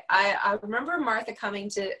 I remember Martha coming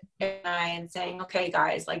to I and saying, okay,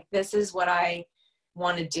 guys, like, this is what I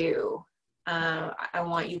want to do. I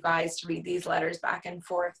want you guys to read these letters back and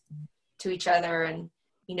forth to each other. And,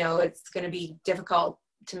 you know, it's going to be difficult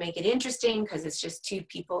to make it interesting because it's just two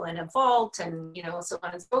people in a vault, and, you know, so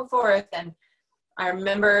on and so forth. And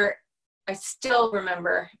I still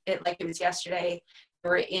remember it like it was yesterday. We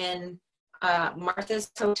were in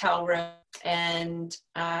Martha's hotel room, and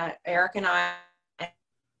Eric and I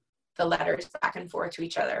the letters back and forth to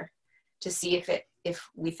each other to see if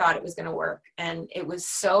we thought it was going to work. And it was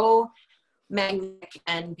so magnetic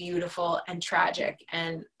and beautiful and tragic.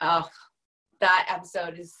 And that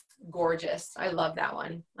episode is gorgeous. I love that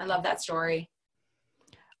one. I love that story.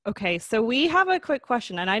 Okay, so we have a quick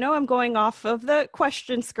question, and I know I'm going off of the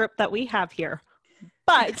question script that we have here,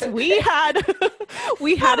 but we had a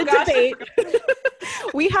debate.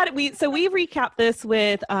 we recapped this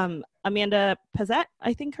with Amanda Pezet,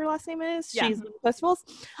 I think her last name is. Yeah. She's in festivals.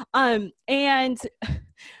 And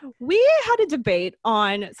we had a debate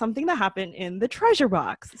on something that happened in the Treasure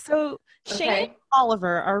Box. So Shane and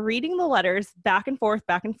Oliver are reading the letters back and forth,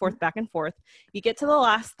 back and forth, back and forth. You get to the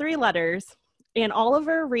last three letters, and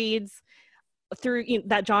Oliver reads through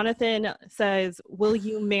that Jonathan says, "Will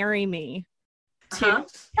you marry me?" to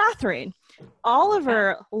Catherine.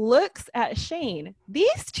 Oliver looks at Shane.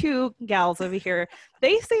 These two gals over here,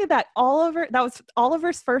 they say that was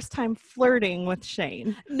Oliver's first time flirting with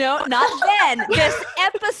Shane. No, not then. This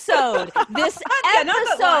episode. This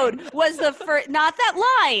episode was the first. Not that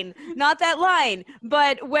line.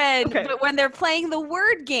 But when they're playing the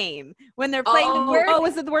word game, when they're playing the word. Oh,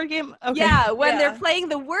 is it the word game? Okay. Yeah, when they're playing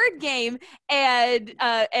the word game, and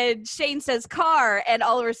Shane says car, and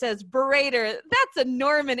Oliver says berater. That's a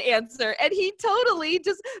Norman answer, and he totally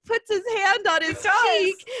just puts his hand on his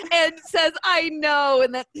cheek and says, "I know,"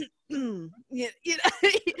 and then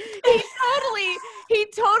he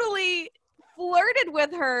totally flirted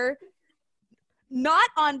with her, not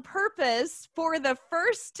on purpose, for the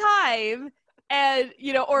first time, and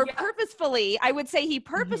or Yeah. purposefully, I would say he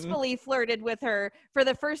purposefully flirted with her for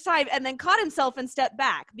the first time and then caught himself and stepped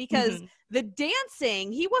back, because the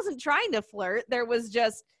dancing, he wasn't trying to flirt. There was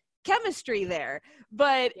just chemistry there.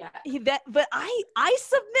 But Yeah. I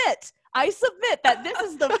submit that this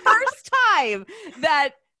is the first time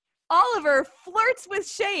that Oliver flirts with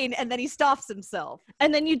Shane, and then he stops himself.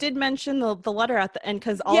 And then you did mention the letter at the end,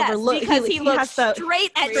 because Oliver because he looks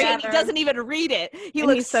straight at Shane. He her. doesn't even read it. He and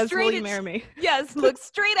looks he says, straight "Will you at marry me?" Yes, looks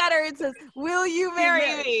straight at her and says, "Will you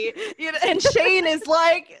marry me?" And Shane is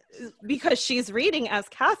like, because she's reading as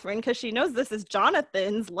Catherine, because she knows this is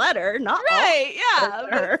Jonathan's letter, not right, yeah,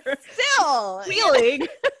 her. but still Feeling,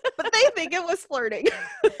 but they think it was flirting.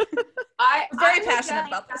 I'm very passionate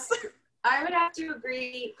about this. I would have to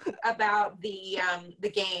agree about the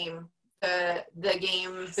game, the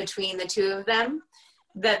game between the two of them.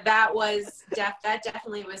 That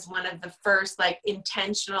definitely was one of the first like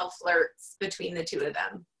intentional flirts between the two of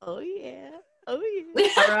them. Oh yeah. All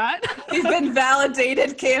right. We've been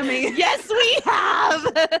validated, Cammie. Yes, we have.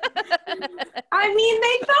 I mean,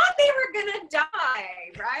 they thought they were gonna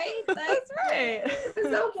die, right? That's right. It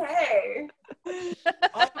was okay.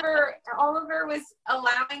 Oliver was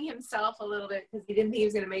allowing himself a little bit because he didn't think he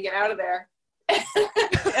was gonna make it out of there.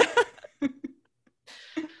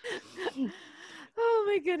 Oh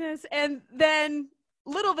my goodness. And then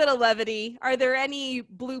little bit of levity. Are there any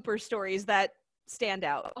blooper stories that stand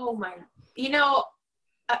out? Oh my,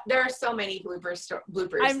 there are so many bloopers.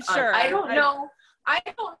 I'm sure. I don't know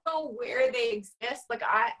where they exist. Like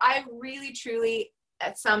I really truly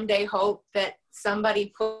someday hope that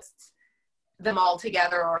somebody puts them all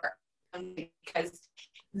together, or because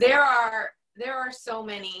there are so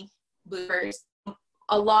many bloopers.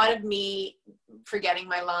 A lot of me forgetting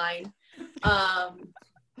my line.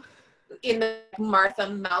 In the Martha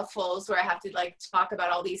mouthfuls where I have to like talk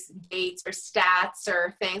about all these dates or stats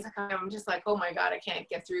or things. I'm just like, oh my God, I can't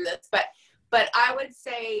get through this. But I would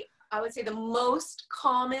say the most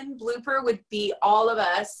common blooper would be all of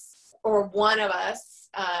us or one of us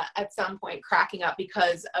at some point cracking up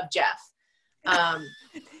because of Jeff.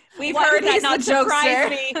 We've heard that not jokes there.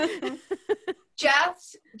 Me. Jeff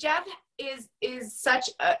is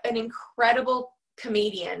such an incredible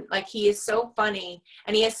comedian. Like, he is so funny,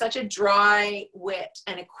 and he has such a dry wit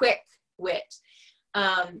and a quick wit.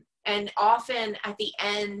 And often at the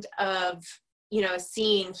end of, a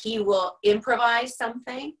scene, he will improvise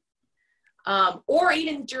something. Or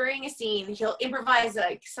even during a scene, he'll improvise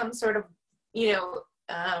like some sort of,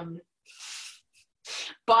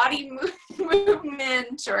 body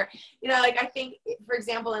movement, or, like I think, for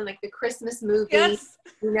example, in like the Christmas movie, yes.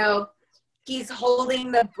 He's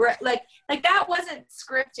holding the breath, like that wasn't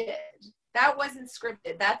scripted.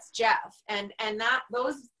 That's Jeff. And that,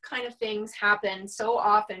 those kind of things happen so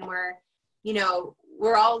often where,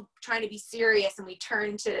 we're all trying to be serious and we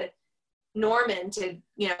turn to Norman to,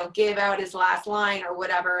 give out his last line or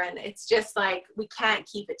whatever. And it's just like, we can't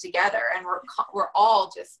keep it together, and we're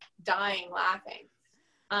all just dying laughing.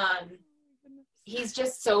 He's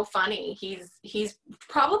just so funny. He's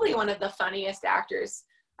probably one of the funniest actors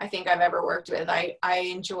I think I've ever worked with. I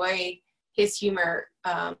enjoy his humor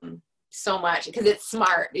so much because it's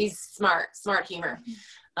smart. He's smart humor.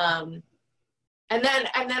 And then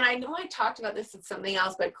I know I talked about this with something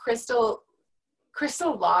else, but Crystal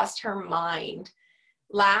lost her mind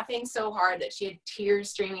laughing so hard that she had tears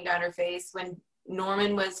streaming down her face when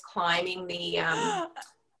Norman was climbing the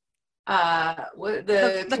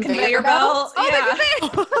conveyor belt.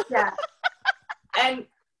 Yeah.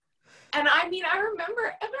 And I mean, I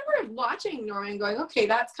remember watching Norman going, okay,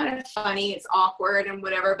 that's kind of funny. It's awkward and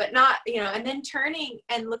whatever, but not, and then turning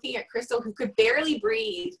and looking at Crystal, who could barely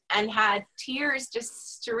breathe and had tears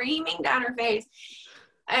just streaming down her face.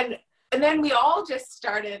 And then we all just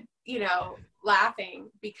started, laughing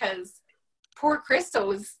because poor Crystal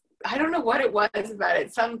was, I don't know what it was about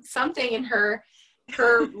it. Something in her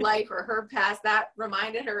life or her past that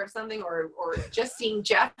reminded her of something, or just seeing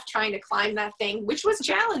Jeff trying to climb that thing, which was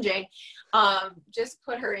challenging, just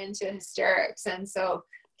put her into hysterics. And so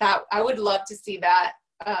that, I would love to see that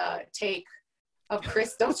take of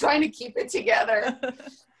Crystal trying to keep it together.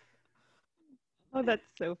 Oh, that's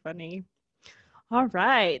so funny. All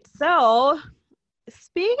right. So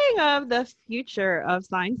speaking of the future of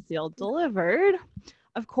Signed, Sealed, Delivered,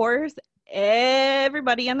 of course,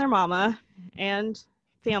 everybody and their mama and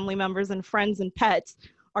family members and friends and pets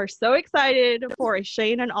are so excited for a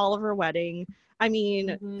Shane and Oliver wedding. I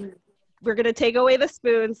mean, we're going to take away the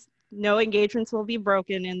spoons. No engagements will be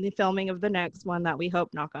broken in the filming of the next one that we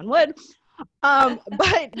hope, knock on wood.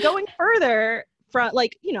 But going further, from,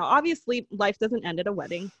 like, you know, obviously life doesn't end at a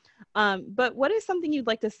wedding. But what is something you'd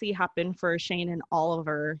like to see happen for Shane and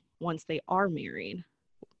Oliver once they are married?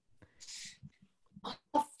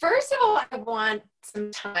 Well, first of all, I want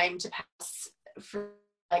some time to pass for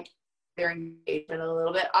like their engagement a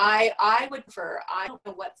little bit. I would prefer, I don't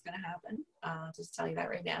know what's going to happen. Just tell you that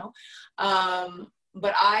right now.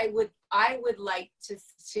 But I would like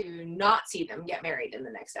to not see them get married in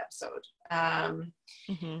the next episode. I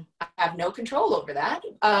have no control over that.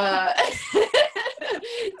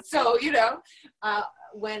 So, you know,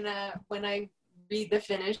 when I read the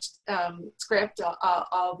finished script,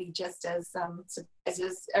 I'll be just as surprised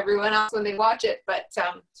as everyone else when they watch it. But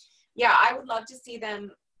yeah, I would love to see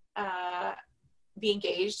them be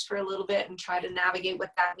engaged for a little bit and try to navigate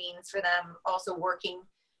what that means for them. Also working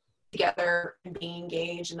together and being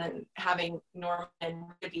engaged, and then having Norman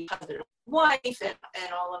be husband and wife and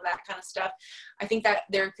all of that kind of stuff. I think that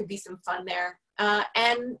there could be some fun there.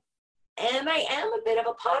 And I am a bit of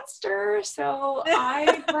a pot stirrer, so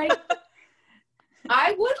I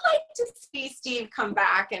would like to see Steve come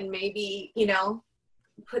back and maybe, you know,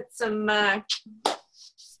 put some,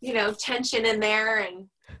 you know, tension in there. And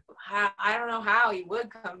I don't know how he would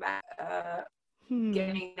come back.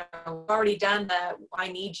 Getting, you know, already done the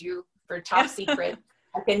I need you for top secret.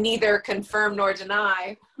 I can neither confirm nor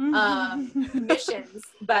deny missions,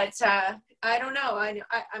 but I don't know. I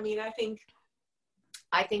mean, I think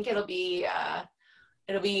it'll be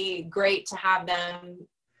great to have them,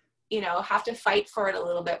 you know, have to fight for it a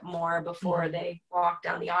little bit more before they walk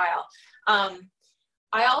down the aisle.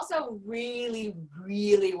 I also really,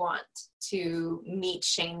 really want to meet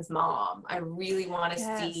Shane's mom. I really want to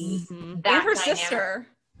see that and her dynamic. sister.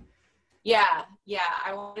 Yeah.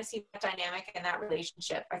 I want to see that dynamic in that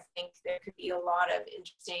relationship. I think there could be a lot of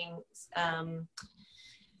interesting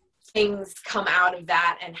things come out of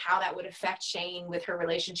that, and how that would affect Shane with her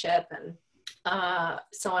relationship, and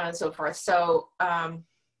so on and so forth. So,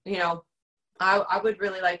 you know, I would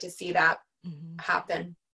really like to see that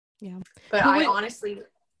happen. Yeah. But I honestly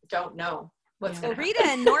don't know what's going to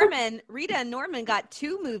happen. Rita and Norman got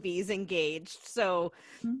 2 movies engaged. So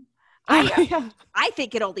I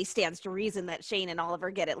think it only stands to reason that Shane and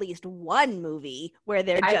Oliver get at least 1 movie where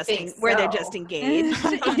they're just engaged.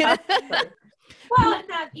 Well, and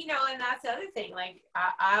that, you know, and that's the other thing. Like,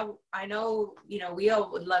 I know, you know, we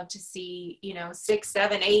all would love to see, you know, 6,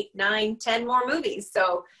 7, 8, 9, 10 more movies.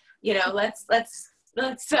 So, you know, let's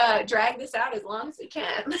drag this out as long as we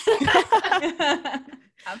can.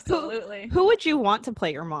 Absolutely. Who would you want to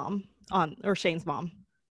play your mom or Shane's mom?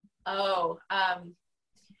 Oh,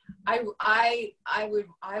 I would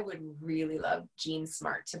really love Jean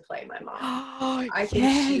Smart to play my mom. I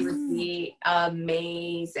think she would be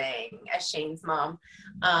amazing as Shane's mom.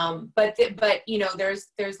 But you know,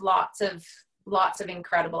 there's lots of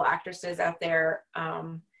incredible actresses out there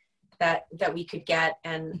that we could get,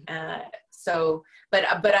 and so. But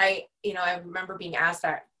I, you know, I remember being asked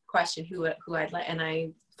that question, who I'd let, and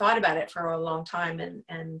I thought about it for a long time,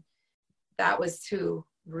 and that was who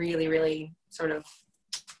really sort of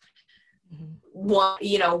won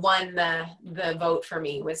the vote for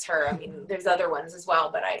me, was her. I mean, there's other ones as well,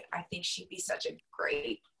 but I think she'd be such a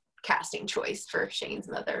great casting choice for Shane's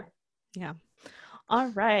mother. Yeah. All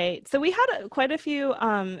right. So we had quite a few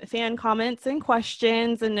fan comments and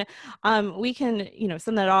questions, and we can, you know,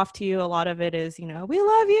 send that off to you. A lot of it is, you know, we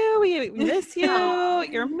love you, we miss you,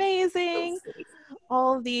 you're amazing.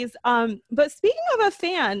 All of these. But speaking of a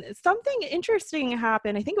fan, something interesting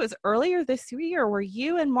happened. I think it was earlier this year where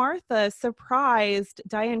you and Martha surprised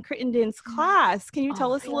Diane Crittenden's class. Can you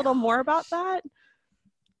tell us a little more about that?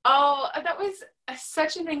 Oh, that was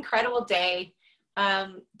such an incredible day.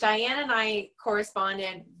 Diane and I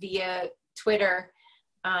corresponded via Twitter.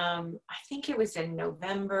 I think it was in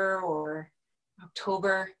November or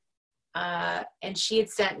October. And she had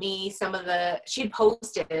sent me she had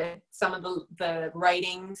posted some of the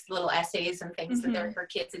writings, little essays and things that her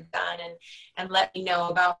kids had done, and let me know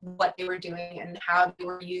about what they were doing and how they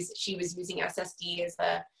were she was using SSD as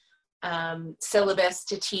a syllabus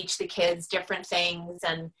to teach the kids different things.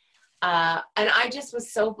 And I just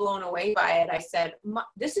was so blown away by it. I said,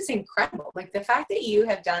 this is incredible. Like, the fact that you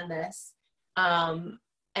have done this, and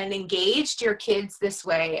engaged your kids this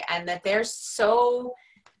way, and that they're so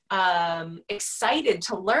excited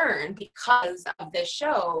to learn because of this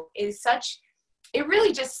show it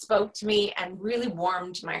really just spoke to me and really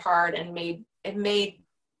warmed my heart, and made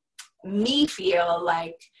me feel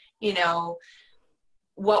like, you know,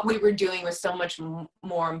 what we were doing was so much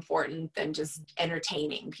more important than just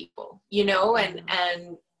entertaining people, you know. And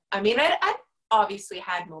I mean, I obviously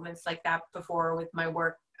had moments like that before with my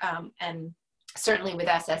work, and certainly with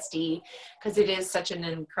SSD, because it is such an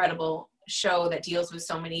incredible show that deals with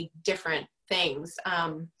so many different things,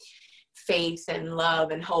 faith and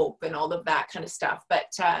love and hope and all of that kind of stuff. But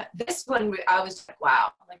this one, I was like,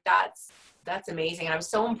 wow, like that's amazing. And I was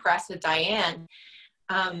so impressed with Diane.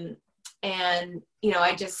 And, you know,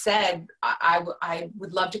 I just said, I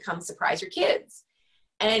would love to come surprise your kids.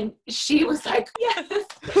 And she was like, yes.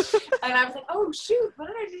 And I was like, oh, shoot, what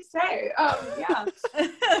did I just say? Yeah.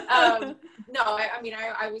 No, I mean,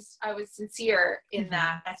 I was sincere in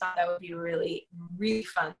that. I thought that would be a really, really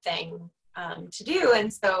fun thing to do.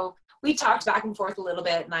 And so we talked back and forth a little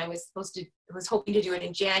bit, and I was hoping to do it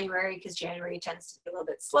in January, because January tends to be a little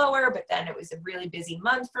bit slower, but then it was a really busy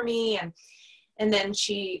month for me. And then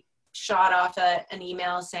she shot off an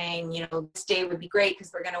email saying, you know, this day would be great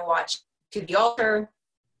because we're going to watch To the Altar.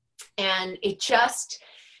 And it just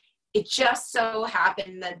so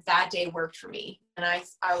happened that day worked for me. And I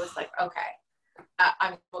was like, okay,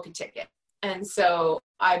 I'm book a ticket. And so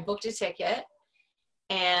I booked a ticket,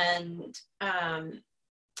 and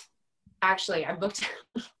actually I booked,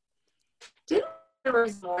 didn't there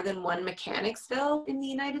was more than one Mechanicsville in the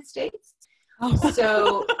United States. Oh.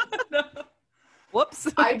 So Whoops.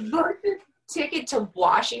 I booked a ticket to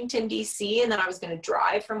Washington, D.C., and then I was going to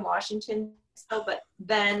drive from Washington, but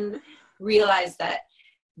then realized that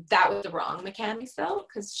was the wrong Mechanicsville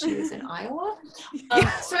because she was in Iowa.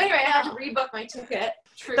 So anyway, I had to rebook my ticket.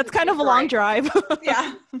 That's kind of a long drive.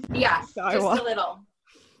 Yeah. Yeah, just Iowa. a little.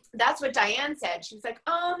 That's what Diane said. She was like,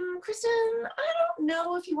 Kristen, I don't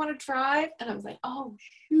know if you want to drive. And I was like, oh,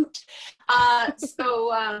 shoot.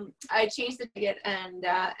 So I changed the ticket, and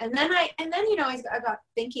then, you know, I got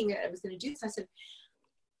thinking that I was going to do this. I said,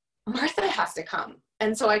 Martha has to come.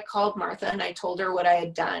 And so I called Martha and I told her what I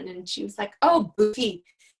had done. And she was like, oh, Boofy,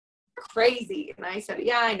 crazy. And I said,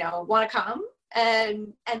 yeah, I know. Want to come?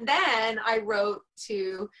 And then I wrote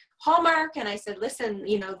to Hallmark and I said, listen,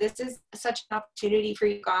 you know, this is such an opportunity for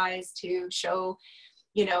you guys to show,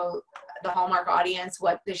 you know, the Hallmark audience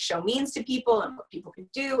what this show means to people and what people can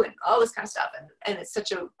do and all this kind of stuff. And it's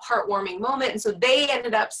such a heartwarming moment. And so they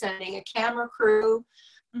ended up sending a camera crew.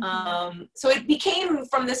 Mm-hmm. So it became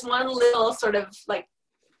from this one little sort of like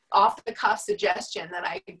off the cuff suggestion that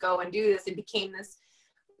I could go and do this. It became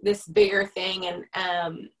this bigger thing.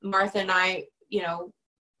 And Martha and I, you know,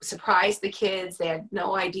 surprised the kids. They had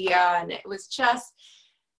no idea. And it was just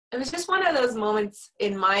one of those moments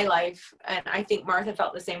in my life. And I think Martha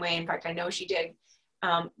felt the same way. In fact, I know she did.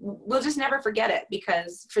 We'll just never forget it,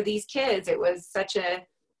 because for these kids, it was such a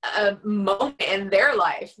moment in their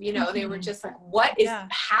life. You know, they were just like, what is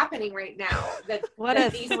happening right now? What that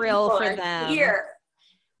a these thrill people for are them. Here.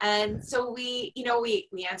 And so we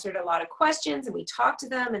answered a lot of questions and we talked to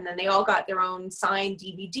them, and then they all got their own signed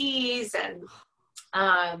DVDs, and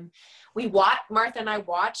Martha and I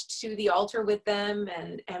watched To the Altar with them,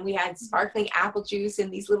 and we had sparkling apple juice in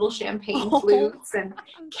these little champagne flutes and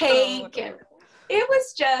cake. And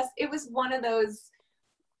it was one of those,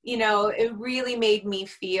 you know, it really made me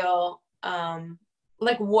feel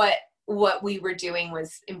like what we were doing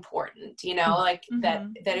was important, you know, like that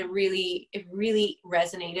it really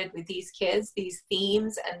resonated with these kids, these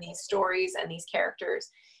themes and these stories and these characters.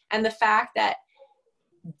 And the fact that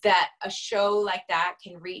a show like that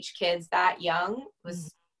can reach kids that young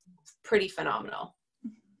was pretty phenomenal.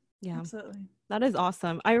 Yeah, absolutely. That is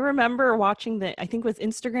awesome. I remember watching I think it was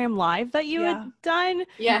Instagram Live that you had done.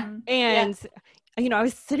 Yeah. And you know, I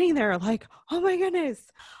was sitting there like, oh my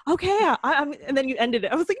goodness. Okay. And then you ended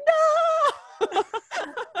it. I was like, no.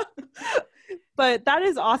 But that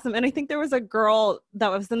is awesome. And I think there was a girl that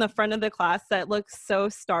was in the front of the class that looked so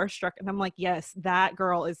starstruck. And I'm like, yes, that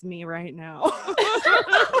girl is me right now.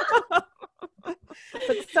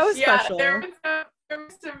 It's so special. There were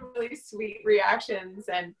some really sweet reactions.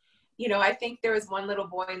 And, you know, I think there was one little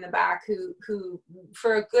boy in the back who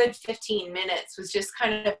for a good 15 minutes was just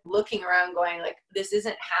kind of looking around going like, this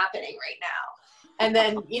isn't happening right now. And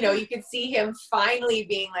then, you know, you could see him finally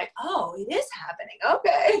being like, oh, it is happening.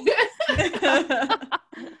 Okay.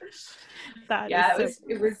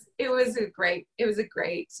 It was a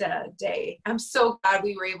great day. I'm so glad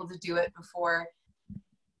we were able to do it before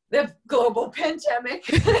the global pandemic.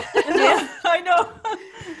 Yeah, I know.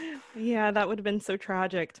 Yeah, that would have been so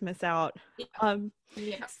tragic to miss out.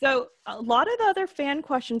 So a lot of the other fan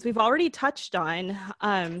questions we've already touched on,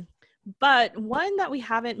 but one that we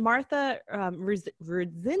haven't, Martha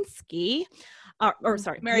Rudzinski,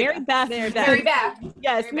 Mary Beth.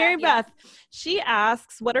 Yes, Mary Beth. She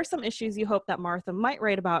asks, what are some issues you hope that Martha might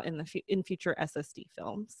write about in future SSD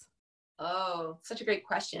films? Oh, such a great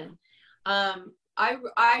question.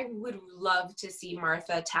 I would love to see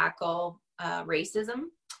Martha tackle racism.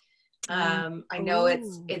 I know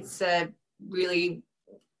it's a really,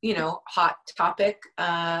 hot topic,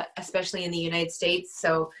 especially in the United States.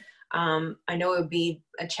 So I know it would be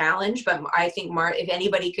a challenge, but I think if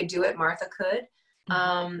anybody could do it, Martha could.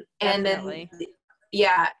 And Definitely. then,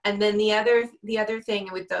 yeah. And then the other thing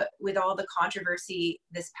with all the controversy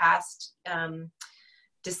this past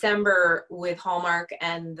December with Hallmark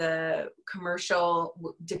and the commercial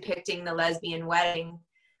depicting the lesbian wedding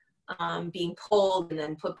being pulled and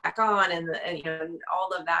then put back on, and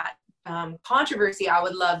all of that controversy, I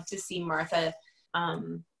would love to see Martha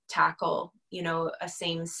tackle, a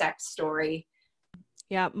same-sex story.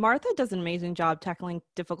 Yeah, Martha does an amazing job tackling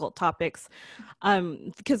difficult topics.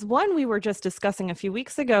 Because one we were just discussing a few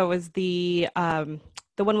weeks ago was the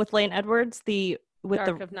one with Lane Edwards, the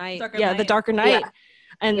Dark of Night. The Darker Night. Yeah.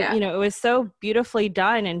 And, Yeah. it was so beautifully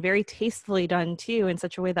done and very tastefully done too, in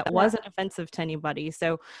such a way that wasn't offensive to anybody.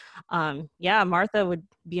 So, Martha would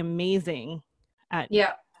be amazing at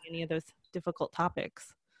any of those difficult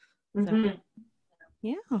topics. Mm-hmm. So,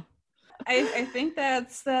 yeah. I think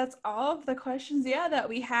that's all of the questions, that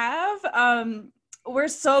we have. We're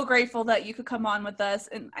so grateful that you could come on with us,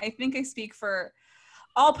 and I think I speak for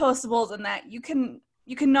all Postables in that you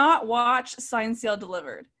cannot watch Signed, Sealed,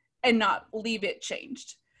 Delivered and not leave it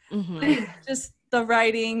changed. Mm-hmm. Like, just the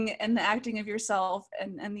writing and the acting of yourself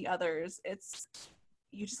and the others,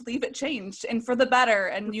 you just leave it changed and for the better,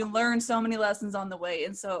 and you learn so many lessons on the way.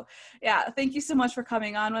 And so, thank you so much for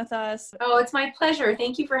coming on with us. Oh, it's my pleasure.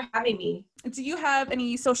 Thank you for having me. Do you have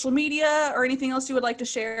any social media or anything else you would like to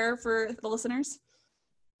share for the listeners?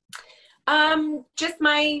 Just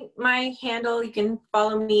my handle. You can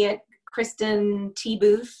follow me at Kristen T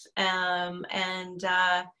Booth, and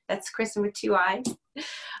that's Kristen with 2 I's.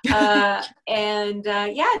 I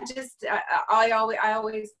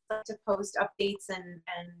always like to post updates and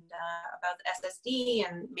about the SSD,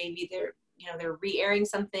 and maybe they're re-airing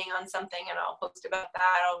something on something, and I'll post about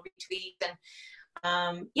that. I'll retweet,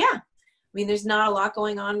 and there's not a lot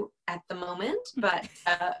going on at the moment, but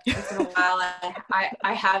once in a while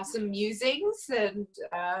I have some musings and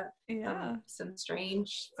some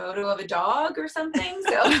strange photo of a dog or something.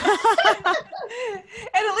 So, and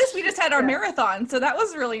at least we just had our marathon, so that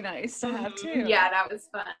was really nice to have too. Yeah, that was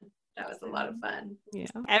fun. That was a lot of fun. Yeah.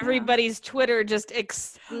 Everybody's Twitter just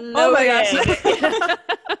exploded. Oh my gosh.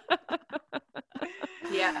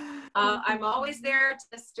 Yeah. I'm always there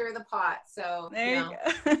to stir the pot. So There you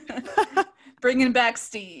go. Bringing back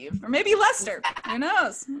Steve, or maybe Lester. Who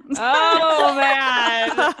knows? Oh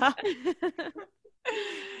man.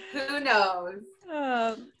 Who knows?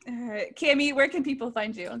 All right, Cami, where can people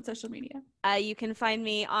find you on social media? You can find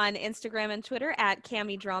me on Instagram and Twitter at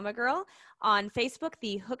Cami Drama Girl. On Facebook,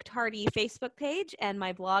 the Hooked Hardy Facebook page, and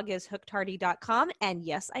my blog is hookedhardy.com. And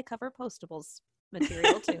yes, I cover Postables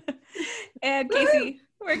material too. And Casey,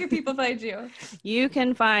 where can people find you? You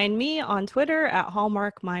can find me on Twitter at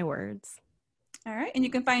Hallmark My Words. All right, and you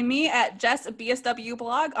can find me at Jess BSW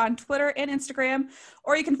Blog on Twitter and Instagram,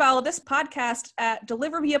 or you can follow this podcast at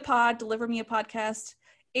Deliver Me a Podcast,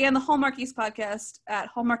 and the Hallmarkies Podcast at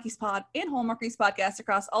Hallmarkies Pod and Hallmarkies Podcast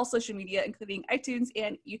across all social media, including iTunes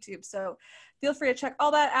and YouTube. So feel free to check all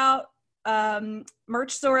that out.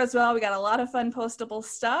 Merch store as well. We got a lot of fun postable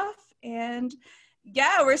stuff, and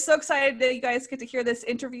we're so excited that you guys get to hear this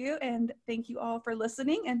interview, and thank you all for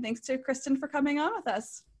listening, and thanks to Kristen for coming on with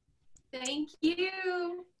us. Thank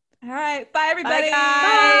you. All right. Bye, everybody. Bye,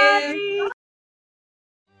 guys. Bye.